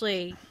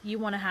essentially, you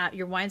want to have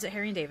your wines at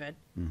Harry and David.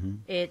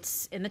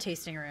 It's in the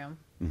tasting room,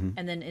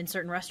 and then in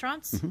certain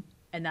restaurants,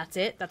 and that's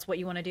it. That's what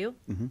you want to do.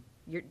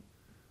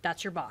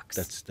 That's your box.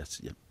 That's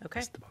Okay.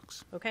 That's the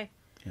box. Okay.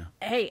 Yeah.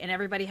 Hey, and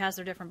everybody has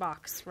their different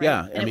box, right?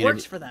 Yeah. And it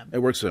works for them. It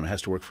works for them. It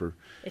has to work for.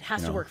 It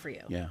has to work for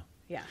you. Yeah.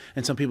 Yeah.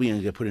 And some people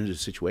get put into a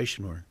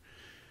situation where,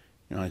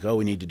 like, oh,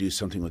 we need to do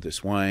something with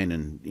this wine,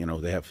 and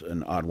they have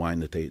an odd wine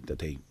that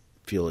they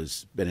feel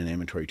has been in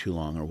inventory too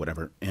long or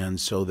whatever, and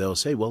so they'll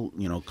say, well,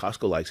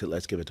 Costco likes it,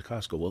 let's give it to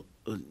Costco. Well,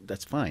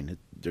 that's fine.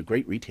 They're a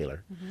great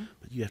retailer,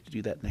 but you have to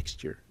do that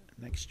next year,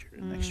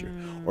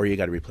 or you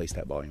got to replace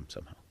that volume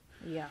somehow.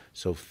 Yeah.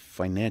 So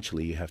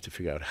financially, you have to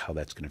figure out how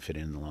that's going to fit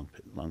in the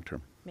long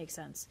term. Makes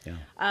sense.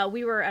 Yeah.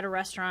 We were at a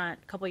restaurant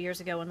a couple of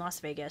years ago in Las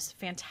Vegas.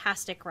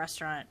 Fantastic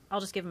restaurant.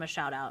 I'll just give them a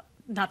shout out.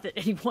 Not that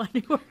anyone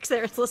who works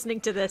there is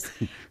listening to this.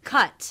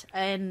 Cut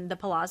in the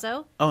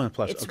Palazzo. Oh, in the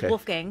Palazzo. It's okay.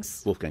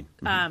 Wolfgang's. Wolfgang.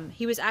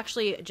 He was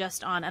actually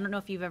just on. I don't know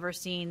if you've ever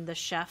seen the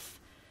chef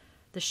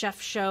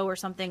show or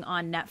something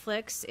on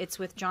Netflix. It's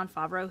with Jon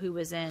Favreau, who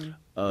was in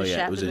the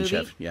Chef, it was the in movie.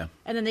 Chef, yeah.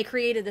 And then they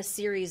created this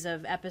series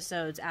of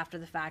episodes after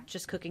the fact,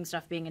 just cooking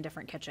stuff, being in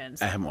different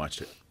kitchens. I haven't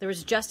watched it. There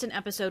was just an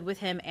episode with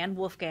him and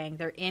Wolfgang.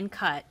 They're in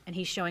Cut, and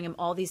he's showing him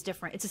all these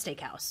different. It's a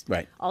steakhouse,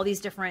 right? All these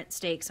different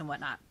steaks and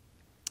whatnot.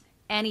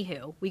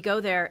 Anywho, we go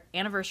there,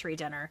 anniversary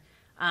dinner,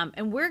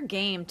 and we're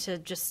game to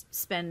just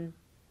spend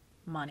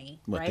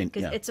money, right?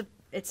 Because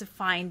it's a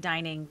fine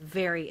dining,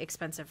 very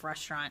expensive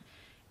restaurant.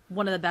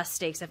 One of the best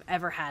steaks I've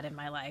ever had in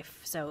my life.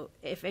 So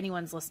if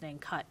anyone's listening,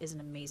 Cut is an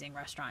amazing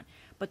restaurant.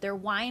 But their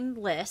wine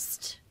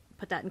list,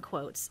 put that in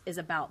quotes, is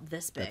about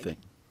this big. That thing.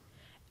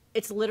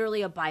 It's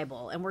literally a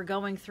Bible. And we're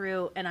going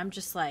through, and I'm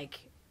just like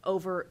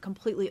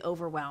completely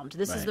overwhelmed.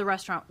 This is the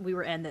restaurant we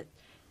were in that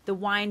the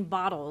wine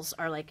bottles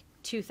are like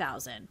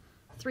 2,000,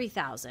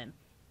 3,000,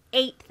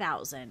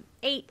 8,000,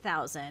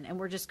 8,000. And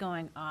we're just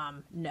going,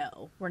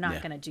 no, we're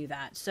not going to do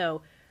that.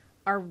 So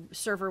our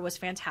server was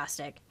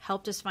fantastic,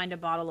 helped us find a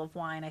bottle of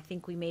wine. I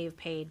think we may have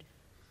paid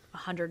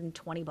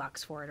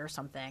 $120 for it or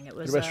something. It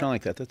was a restaurant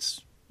like that.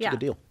 That's a good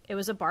deal. It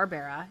was a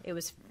Barbera. It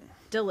was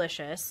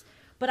delicious.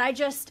 But I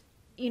just,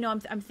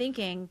 I'm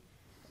thinking,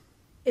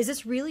 is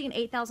this really an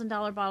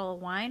 $8,000 bottle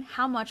of wine?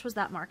 How much was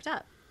that marked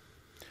up?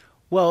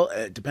 Well,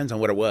 it depends on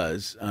what it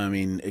was. I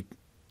mean,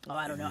 Oh,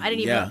 I don't know. I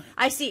didn't even know.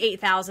 I see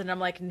 8,000. I'm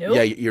like, nope.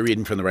 Yeah, you're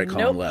reading from the right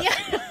column left.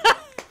 Yeah.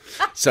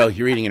 So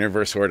you're reading in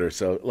reverse order.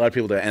 So a lot of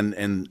people do,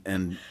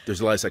 and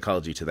there's a lot of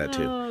psychology to that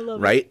too. Oh, I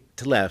love right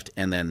to left,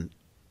 and then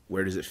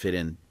where does it fit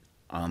in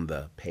on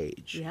the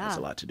page? Yeah. Has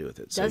a lot to do with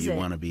it. So Does you it?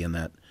 want to be in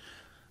that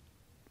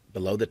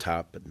below the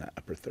top, but not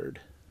upper third.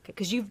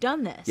 Because you've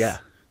done this. Yeah.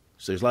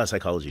 So there's a lot of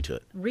psychology to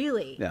it.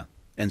 Really? Yeah.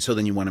 And so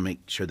then you want to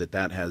make sure that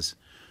that has,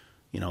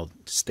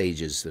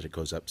 stages that it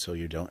goes up, so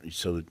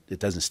so it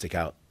doesn't stick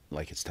out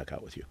like it's stuck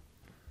out with you.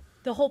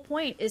 The whole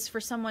point is for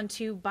someone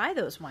to buy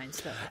those wines,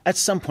 though. At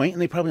some point,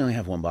 and they probably only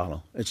have one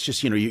bottle. It's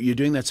just, you're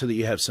doing that so that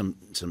you have some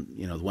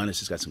the wine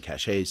has got some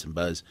cachet, some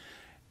buzz.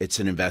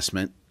 It's an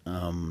investment.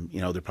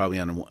 They're probably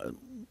on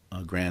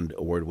a grand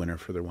award winner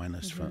for their wine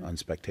list on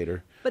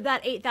Spectator. But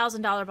that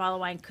 $8,000 bottle of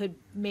wine could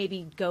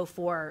maybe go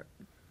for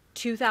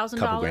 $2,000?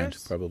 Couple grand,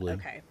 probably.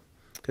 Okay.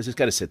 Because it's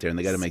got to sit there, and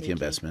they got to make the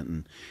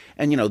investment.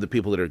 And the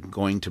people that are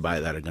going to buy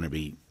that are going to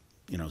be,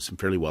 some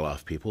fairly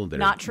well-off people.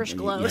 Not Trish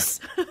Glose.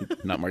 Yeah,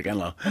 not Mark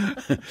Enlow.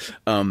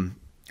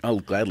 I'll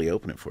gladly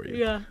open it for you.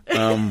 Yeah.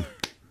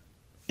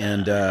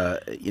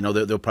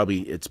 They'll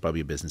probably, it's probably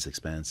a business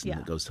expense, and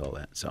it goes to all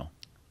that. So,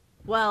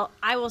 well,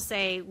 I will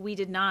say we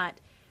did not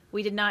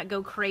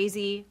go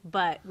crazy,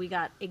 but we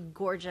got a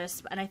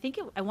gorgeous, and I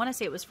want to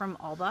say it was from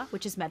Alba,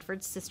 which is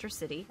Medford's sister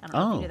city. I don't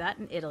know if you knew that,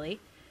 in Italy.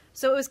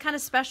 So it was kind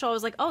of special. I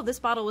was like, oh, this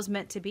bottle was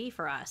meant to be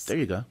for us. There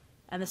you go.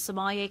 And the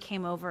sommelier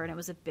came over, and it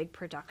was a big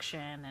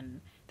production, and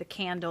the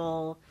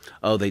candle.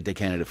 Oh, they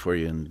canned it for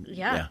you, and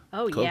yeah.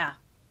 Oh, cool. yeah.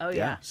 Oh,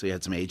 yeah. So you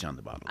had some age on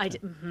the bottle. I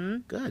did. Mm-hmm.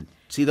 Good.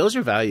 See, those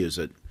are values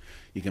that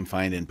you can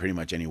find in pretty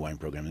much any wine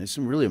program. And there's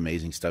some really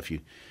amazing stuff. You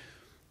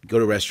go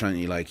to a restaurant,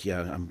 and you're like, yeah,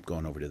 I'm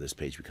going over to this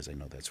page because I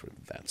know that's where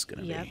that's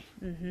going to be.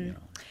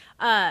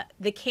 Mm-hmm.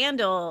 The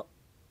candle.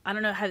 I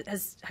don't know.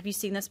 Have you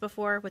seen this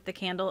before with the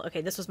candle? Okay,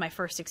 this was my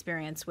first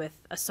experience with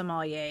a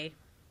sommelier.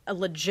 A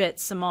legit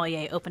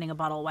sommelier opening a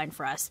bottle of wine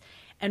for us,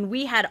 and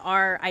we had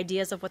our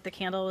ideas of what the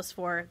candle was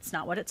for. It's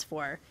not what it's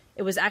for.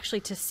 It was actually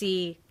to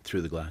see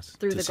through the glass,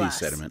 to see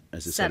sediment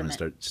as the sediment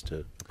starts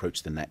to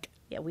approach the neck.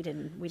 Yeah, we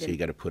didn't. So you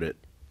got to put it.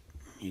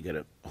 You got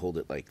to hold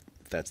it like,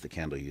 if that's the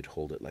candle. You'd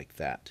hold it like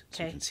that,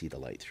 so you can see the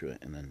light through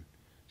it, and then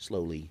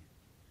slowly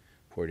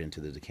pour it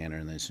into the decanter.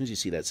 And then as soon as you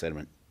see that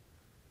sediment,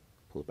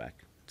 pull it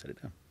back, set it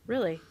down.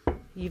 Really?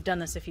 You've done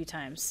this a few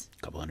times.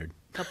 Couple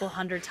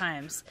hundred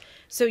times.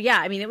 So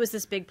yeah, I mean, it was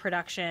this big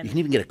production. You can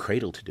even get a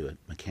cradle to do it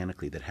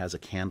mechanically that has a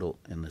candle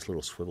and this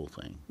little swivel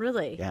thing.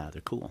 Really? Yeah,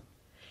 they're cool.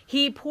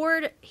 He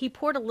poured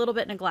a little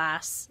bit in a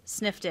glass,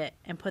 sniffed it,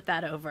 and put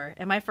that over.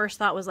 And my first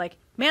thought was like,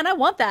 man, I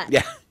want that.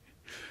 Yeah.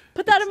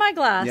 Put that in my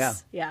glass. Yeah.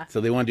 Yeah. So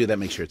they want to do that,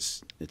 make sure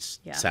it's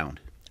sound.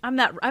 I'm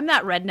that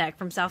redneck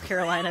from South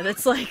Carolina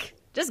that's like,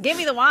 just give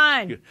me the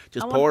wine.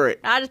 Pour it.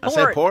 I just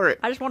pour it.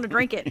 I just want to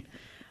drink it.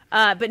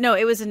 But no,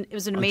 it was an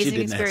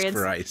amazing experience. Ask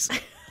for ice.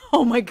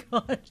 Oh my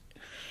God.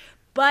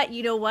 But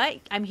you know what?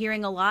 I'm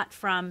hearing a lot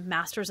from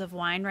masters of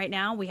wine right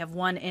now. We have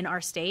one in our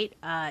state,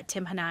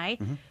 Tim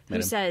Hanai,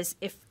 who says,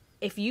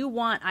 if you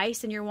want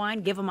ice in your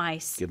wine, give them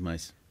ice. Give them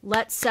ice.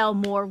 Let's sell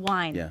more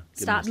wine. Yeah.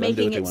 Stop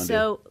making it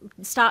so.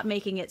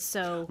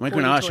 My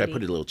Grenache, I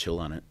put a little chill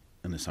on it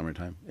in the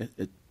summertime.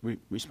 It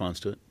responds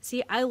to it.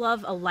 See, I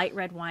love a light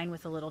red wine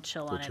with a little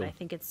chill on it. I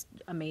think it's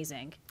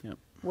amazing. Yep.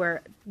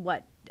 Where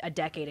a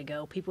decade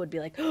ago, people would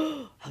be like,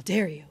 "Oh, how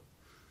dare you!"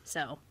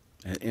 So.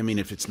 I mean,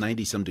 if it's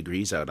 90-some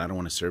degrees out, I don't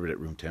want to serve it at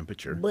room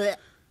temperature. Blech.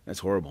 That's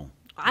horrible.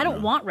 I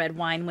don't want red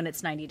wine when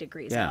it's 90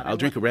 degrees out. I'll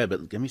drink a red,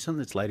 but give me something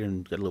that's lighter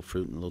and got a little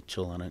fruit and a little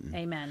chill on it. And,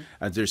 amen.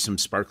 There's some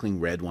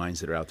sparkling red wines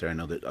that are out there. I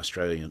know that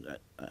Australia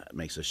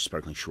makes a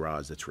sparkling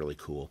Shiraz that's really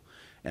cool,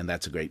 and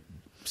that's a great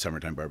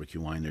summertime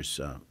barbecue wine. There's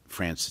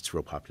France, it's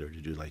real popular to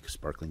do like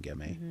sparkling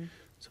Gamay. Mm-hmm.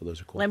 So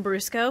those are cool.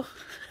 Lambrusco?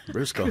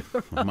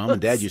 Brusco. My mom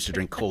and dad used to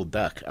drink cold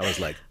duck. I was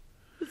like,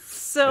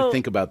 I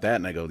think about that,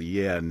 and I go,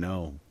 yeah,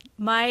 no.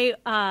 My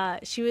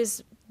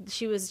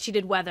she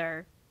did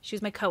weather. She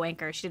was my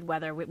co-anchor. She did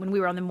weather when we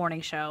were on the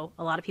morning show.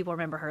 A lot of people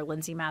remember her.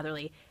 Lindsay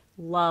Matherly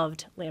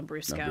loved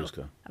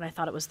Lambrusco, and I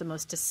thought it was the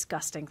most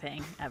disgusting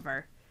thing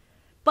ever.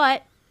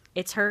 But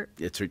it's her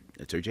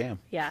jam.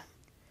 Yeah.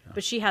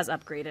 But she has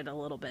upgraded a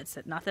little bit.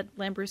 So not that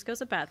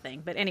Lambrusco's a bad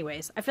thing, but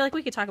anyways, I feel like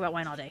we could talk about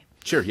wine all day.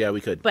 Sure, yeah,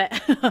 we could.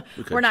 But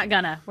we're not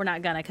gonna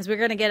because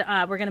we're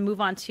gonna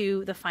move on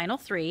to the final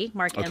three.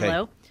 Mark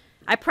Enlow.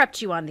 I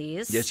prepped you on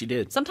these. Yes, you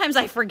did. Sometimes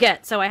I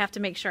forget, so I have to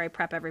make sure I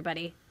prep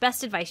everybody.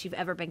 Best advice you've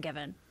ever been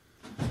given?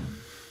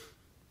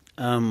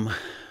 Probably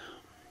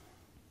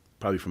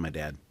from my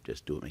dad.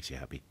 Just do what makes you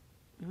happy.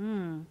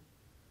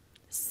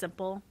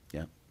 Simple.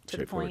 Yeah. To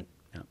the point.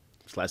 Yeah.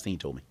 It's the last thing he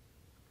told me.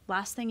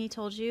 Last thing he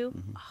told you?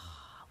 Mm-hmm.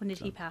 Oh, when did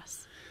he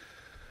pass?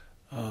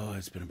 Oh,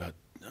 it's been about,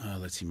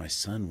 let's see, my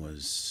son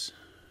was,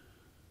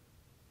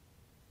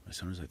 I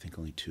think,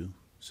 only 2,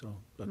 so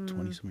about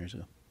 20-some years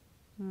ago.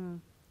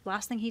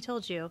 Last thing he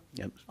told you?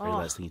 Yep, it's the very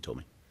last thing he told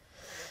me.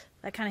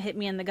 That kind of hit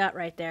me in the gut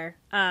right there.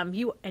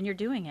 You're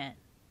doing it.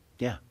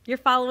 Yeah. You're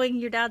following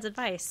your dad's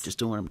advice. Just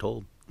doing what I'm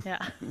told. Yeah.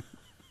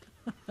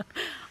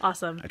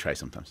 Awesome. I try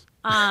sometimes.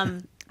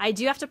 I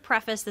do have to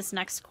preface this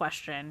next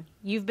question.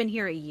 You've been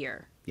here a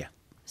year. Yeah.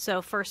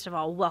 So first of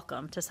all,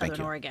 welcome to Thank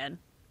Southern you. Oregon.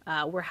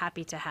 We're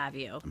happy to have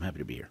you. I'm happy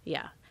to be here.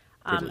 Yeah.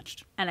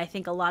 Privileged. And I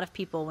think a lot of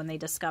people, when they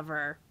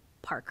discover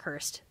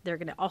Parkhurst, they're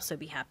going to also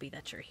be happy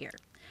that you're here.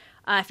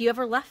 If you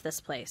ever left this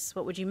place,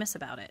 what would you miss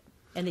about it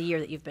in the year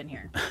that you've been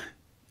here?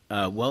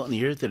 Well, in the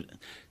year that,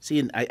 see,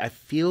 and I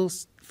feel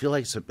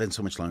like it's been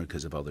so much longer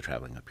because of all the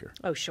traveling up here.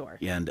 Oh, sure.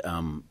 And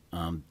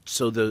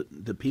so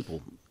the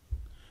people,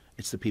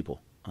 it's the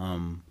people.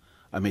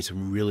 I made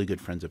some really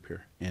good friends up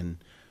here in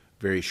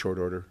very short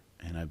order,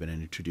 and I've been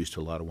introduced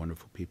to a lot of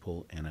wonderful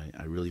people, and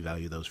I really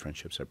value those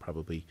friendships. I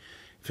probably,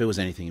 if it was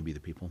anything, it'd be the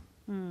people.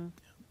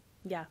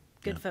 Yeah.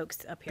 Good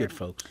folks up here. Good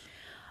folks.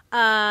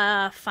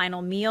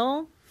 Final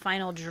meal,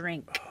 final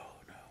drink. Oh,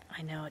 no.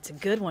 I know. It's a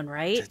good one,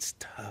 right? It's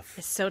tough.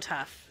 It's so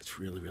tough. It's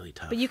really, really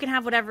tough. But you can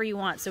have whatever you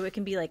want, so it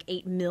can be like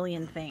 8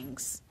 million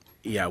things.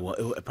 Yeah, well,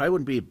 it probably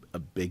wouldn't be a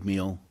big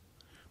meal.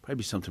 Probably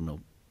be something real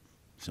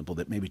simple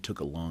that maybe took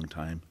a long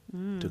time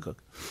to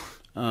cook.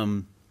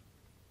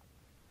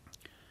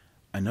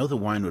 I know the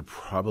wine would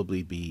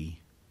probably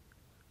be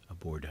a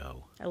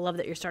Bordeaux. I love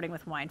that you're starting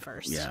with wine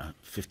first. Yeah,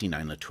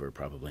 59 Latour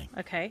probably.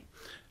 Okay.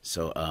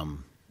 So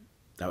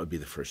that would be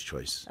the first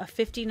choice. A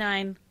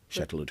 59.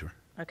 Chateau Latour.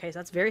 Okay, so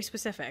that's very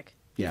specific.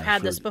 Yeah, You've had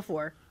it's this really-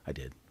 before. I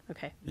did.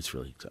 Okay. It's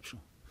really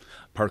exceptional.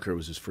 Parker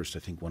was his first, I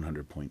think,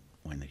 100-point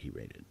wine that he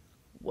rated.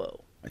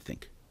 Whoa. I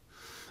think.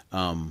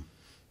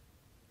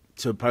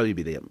 So it'd probably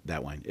be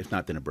that wine. If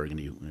not, then a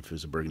Burgundy. If it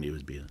was a Burgundy, it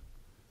would be a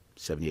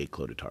 78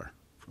 Clos de Tar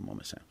from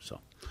Montmassin. So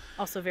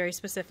Also very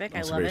specific.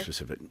 also I love very it.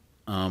 specific.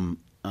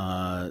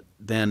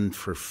 Then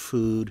for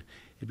food,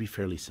 it'd be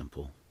fairly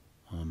simple.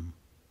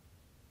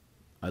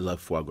 I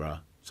love foie gras,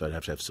 so I'd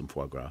have to have some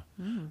foie gras,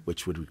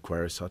 which would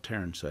require a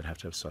sauterne. So I'd have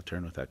to have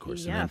sauterne with that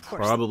course, Yeah, and then of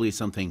course. probably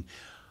something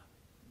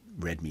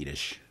red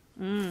meatish,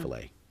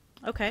 filet,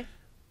 Okay.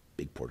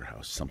 big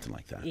porterhouse, something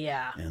like that.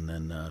 Yeah. And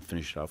then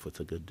finish it off with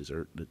a good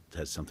dessert that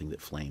has something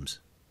that flames.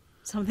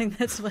 Something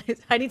that's like,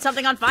 I need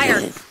something on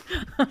fire.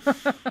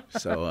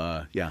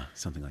 So yeah,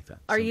 something like that.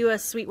 Are So- you a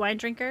sweet wine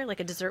drinker, like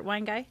a dessert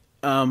wine guy?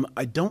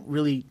 I don't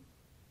really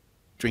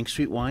drink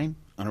sweet wine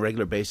on a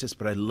regular basis,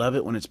 but I love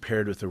it when it's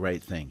paired with the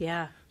right thing.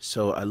 Yeah.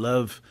 So I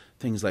love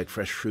things like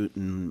fresh fruit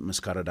and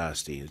Moscato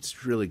d'Asti.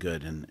 It's really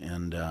good,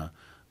 and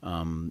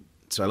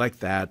so I like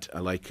that. I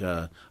like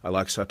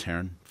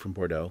Sauterne from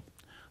Bordeaux.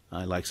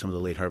 I like some of the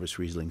late harvest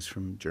Rieslings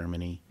from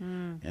Germany,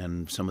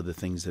 and some of the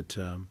things that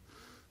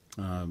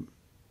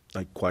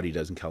like Quadi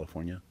does in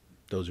California.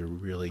 Those are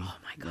really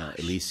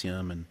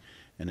Elysium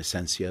and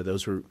Essentia.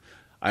 Those were.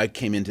 I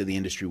came into the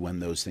industry when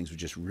those things were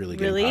just really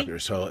getting popular,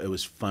 so it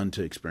was fun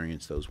to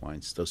experience those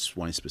wines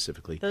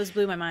specifically. Those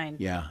blew my mind.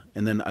 Yeah,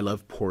 and then I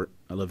love port.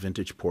 I love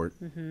vintage port.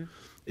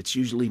 It's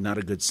usually not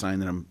a good sign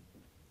that I'm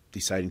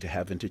deciding to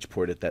have vintage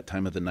port at that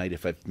time of the night.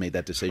 If I've made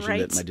that decision, Right.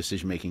 that my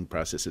decision-making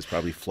process is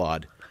probably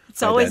flawed.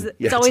 It's always then.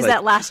 Yeah, it's always like,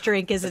 that last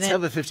drink, isn't let's it?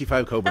 have a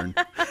 55 Coburn.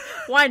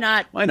 Why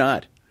not? Why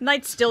not?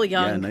 Night's still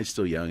young. Yeah, night's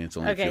still young. It's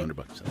only a few Okay.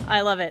 $100. So. I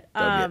love it.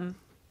 That'd be it.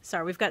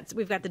 Sorry, we've got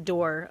the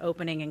door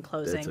opening and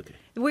closing. That's okay.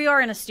 We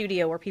are in a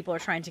studio where people are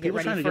trying to get People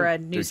are ready trying to for a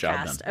get their job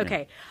newscast. done,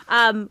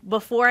 yeah. Okay.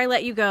 Before I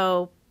let you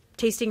go,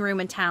 Tasting Room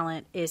and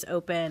Talent is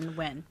open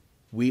when?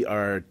 We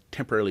are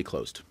temporarily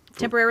closed.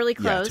 Temporarily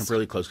Yeah, closed?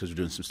 temporarily closed because we're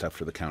doing some stuff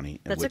for the county,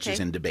 That's which is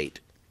okay. in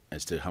debate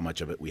as to how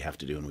much of it we have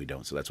to do and we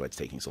don't. So that's why it's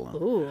taking so long.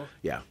 Ooh.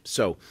 Yeah.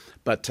 So,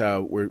 but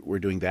we're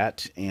doing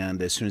that,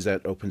 and as soon as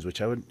that opens,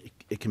 which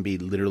it can be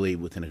literally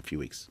within a few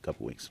weeks, a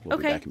couple weeks. We'll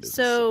be Okay, back in business.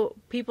 so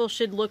people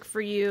should look for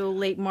you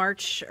late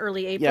March,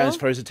 early April? Yeah, as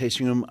far as the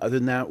tasting room, other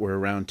than that, we're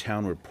around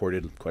town. We're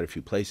ported quite a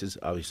few places.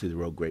 Obviously, the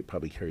Rogue Grape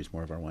probably carries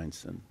more of our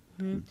wines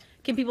than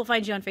Can people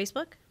find you on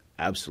Facebook?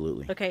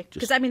 absolutely. Okay, Just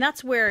because I mean,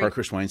 that's where...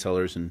 Parkhurst Wine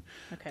Cellars, and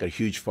Okay. got a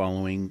huge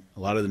following. A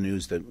lot of the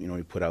news that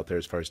we put out there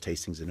as far as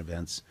tastings and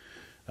events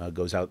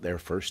goes out there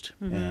first,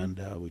 and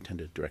we tend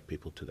to direct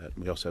people to that.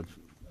 We also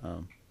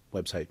have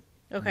website.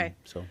 Okay.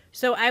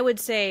 So I would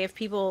say if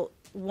people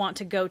want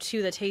to go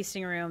to the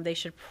tasting room, they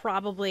should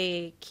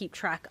probably keep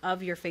track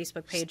of your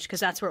Facebook page because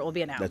that's where it will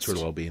be announced. that's where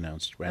it'll all be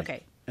announced, right?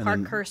 Okay. And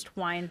then Parkhurst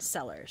Wine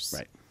Cellars.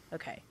 Right.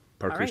 Okay.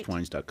 All right.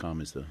 Parkhurstwines.com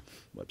is the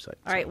website.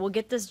 All right. We'll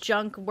get this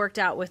junk worked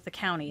out with the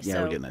county. Yeah,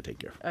 so, we're getting that taken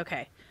care of.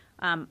 Okay.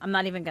 I'm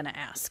not even going to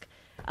ask.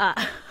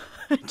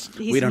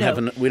 We don't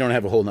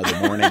have a whole nother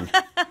morning.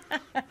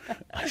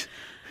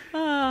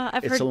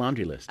 I've It's heard a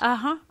laundry list.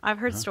 I've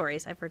heard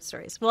stories. I've heard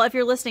stories. Well, if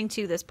you're listening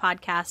to this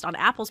podcast on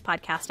Apple's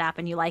podcast app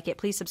and you like it,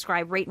 please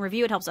subscribe, rate, and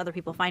review. It helps other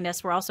people find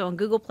us. We're also on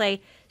Google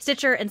Play,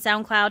 Stitcher, and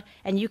SoundCloud,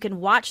 and you can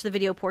watch the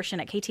video portion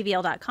at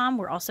ktvl.com.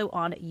 We're also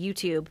on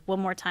YouTube.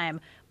 One more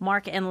time,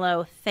 Mark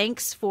Enlow,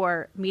 thanks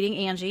for meeting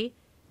Angie.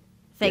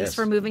 Thanks Yes.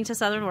 for moving to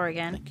Southern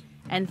Oregon. Thank you.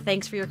 And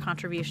thanks for your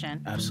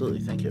contribution.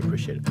 Absolutely. Thank you. I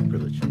appreciate it.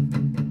 Privilege.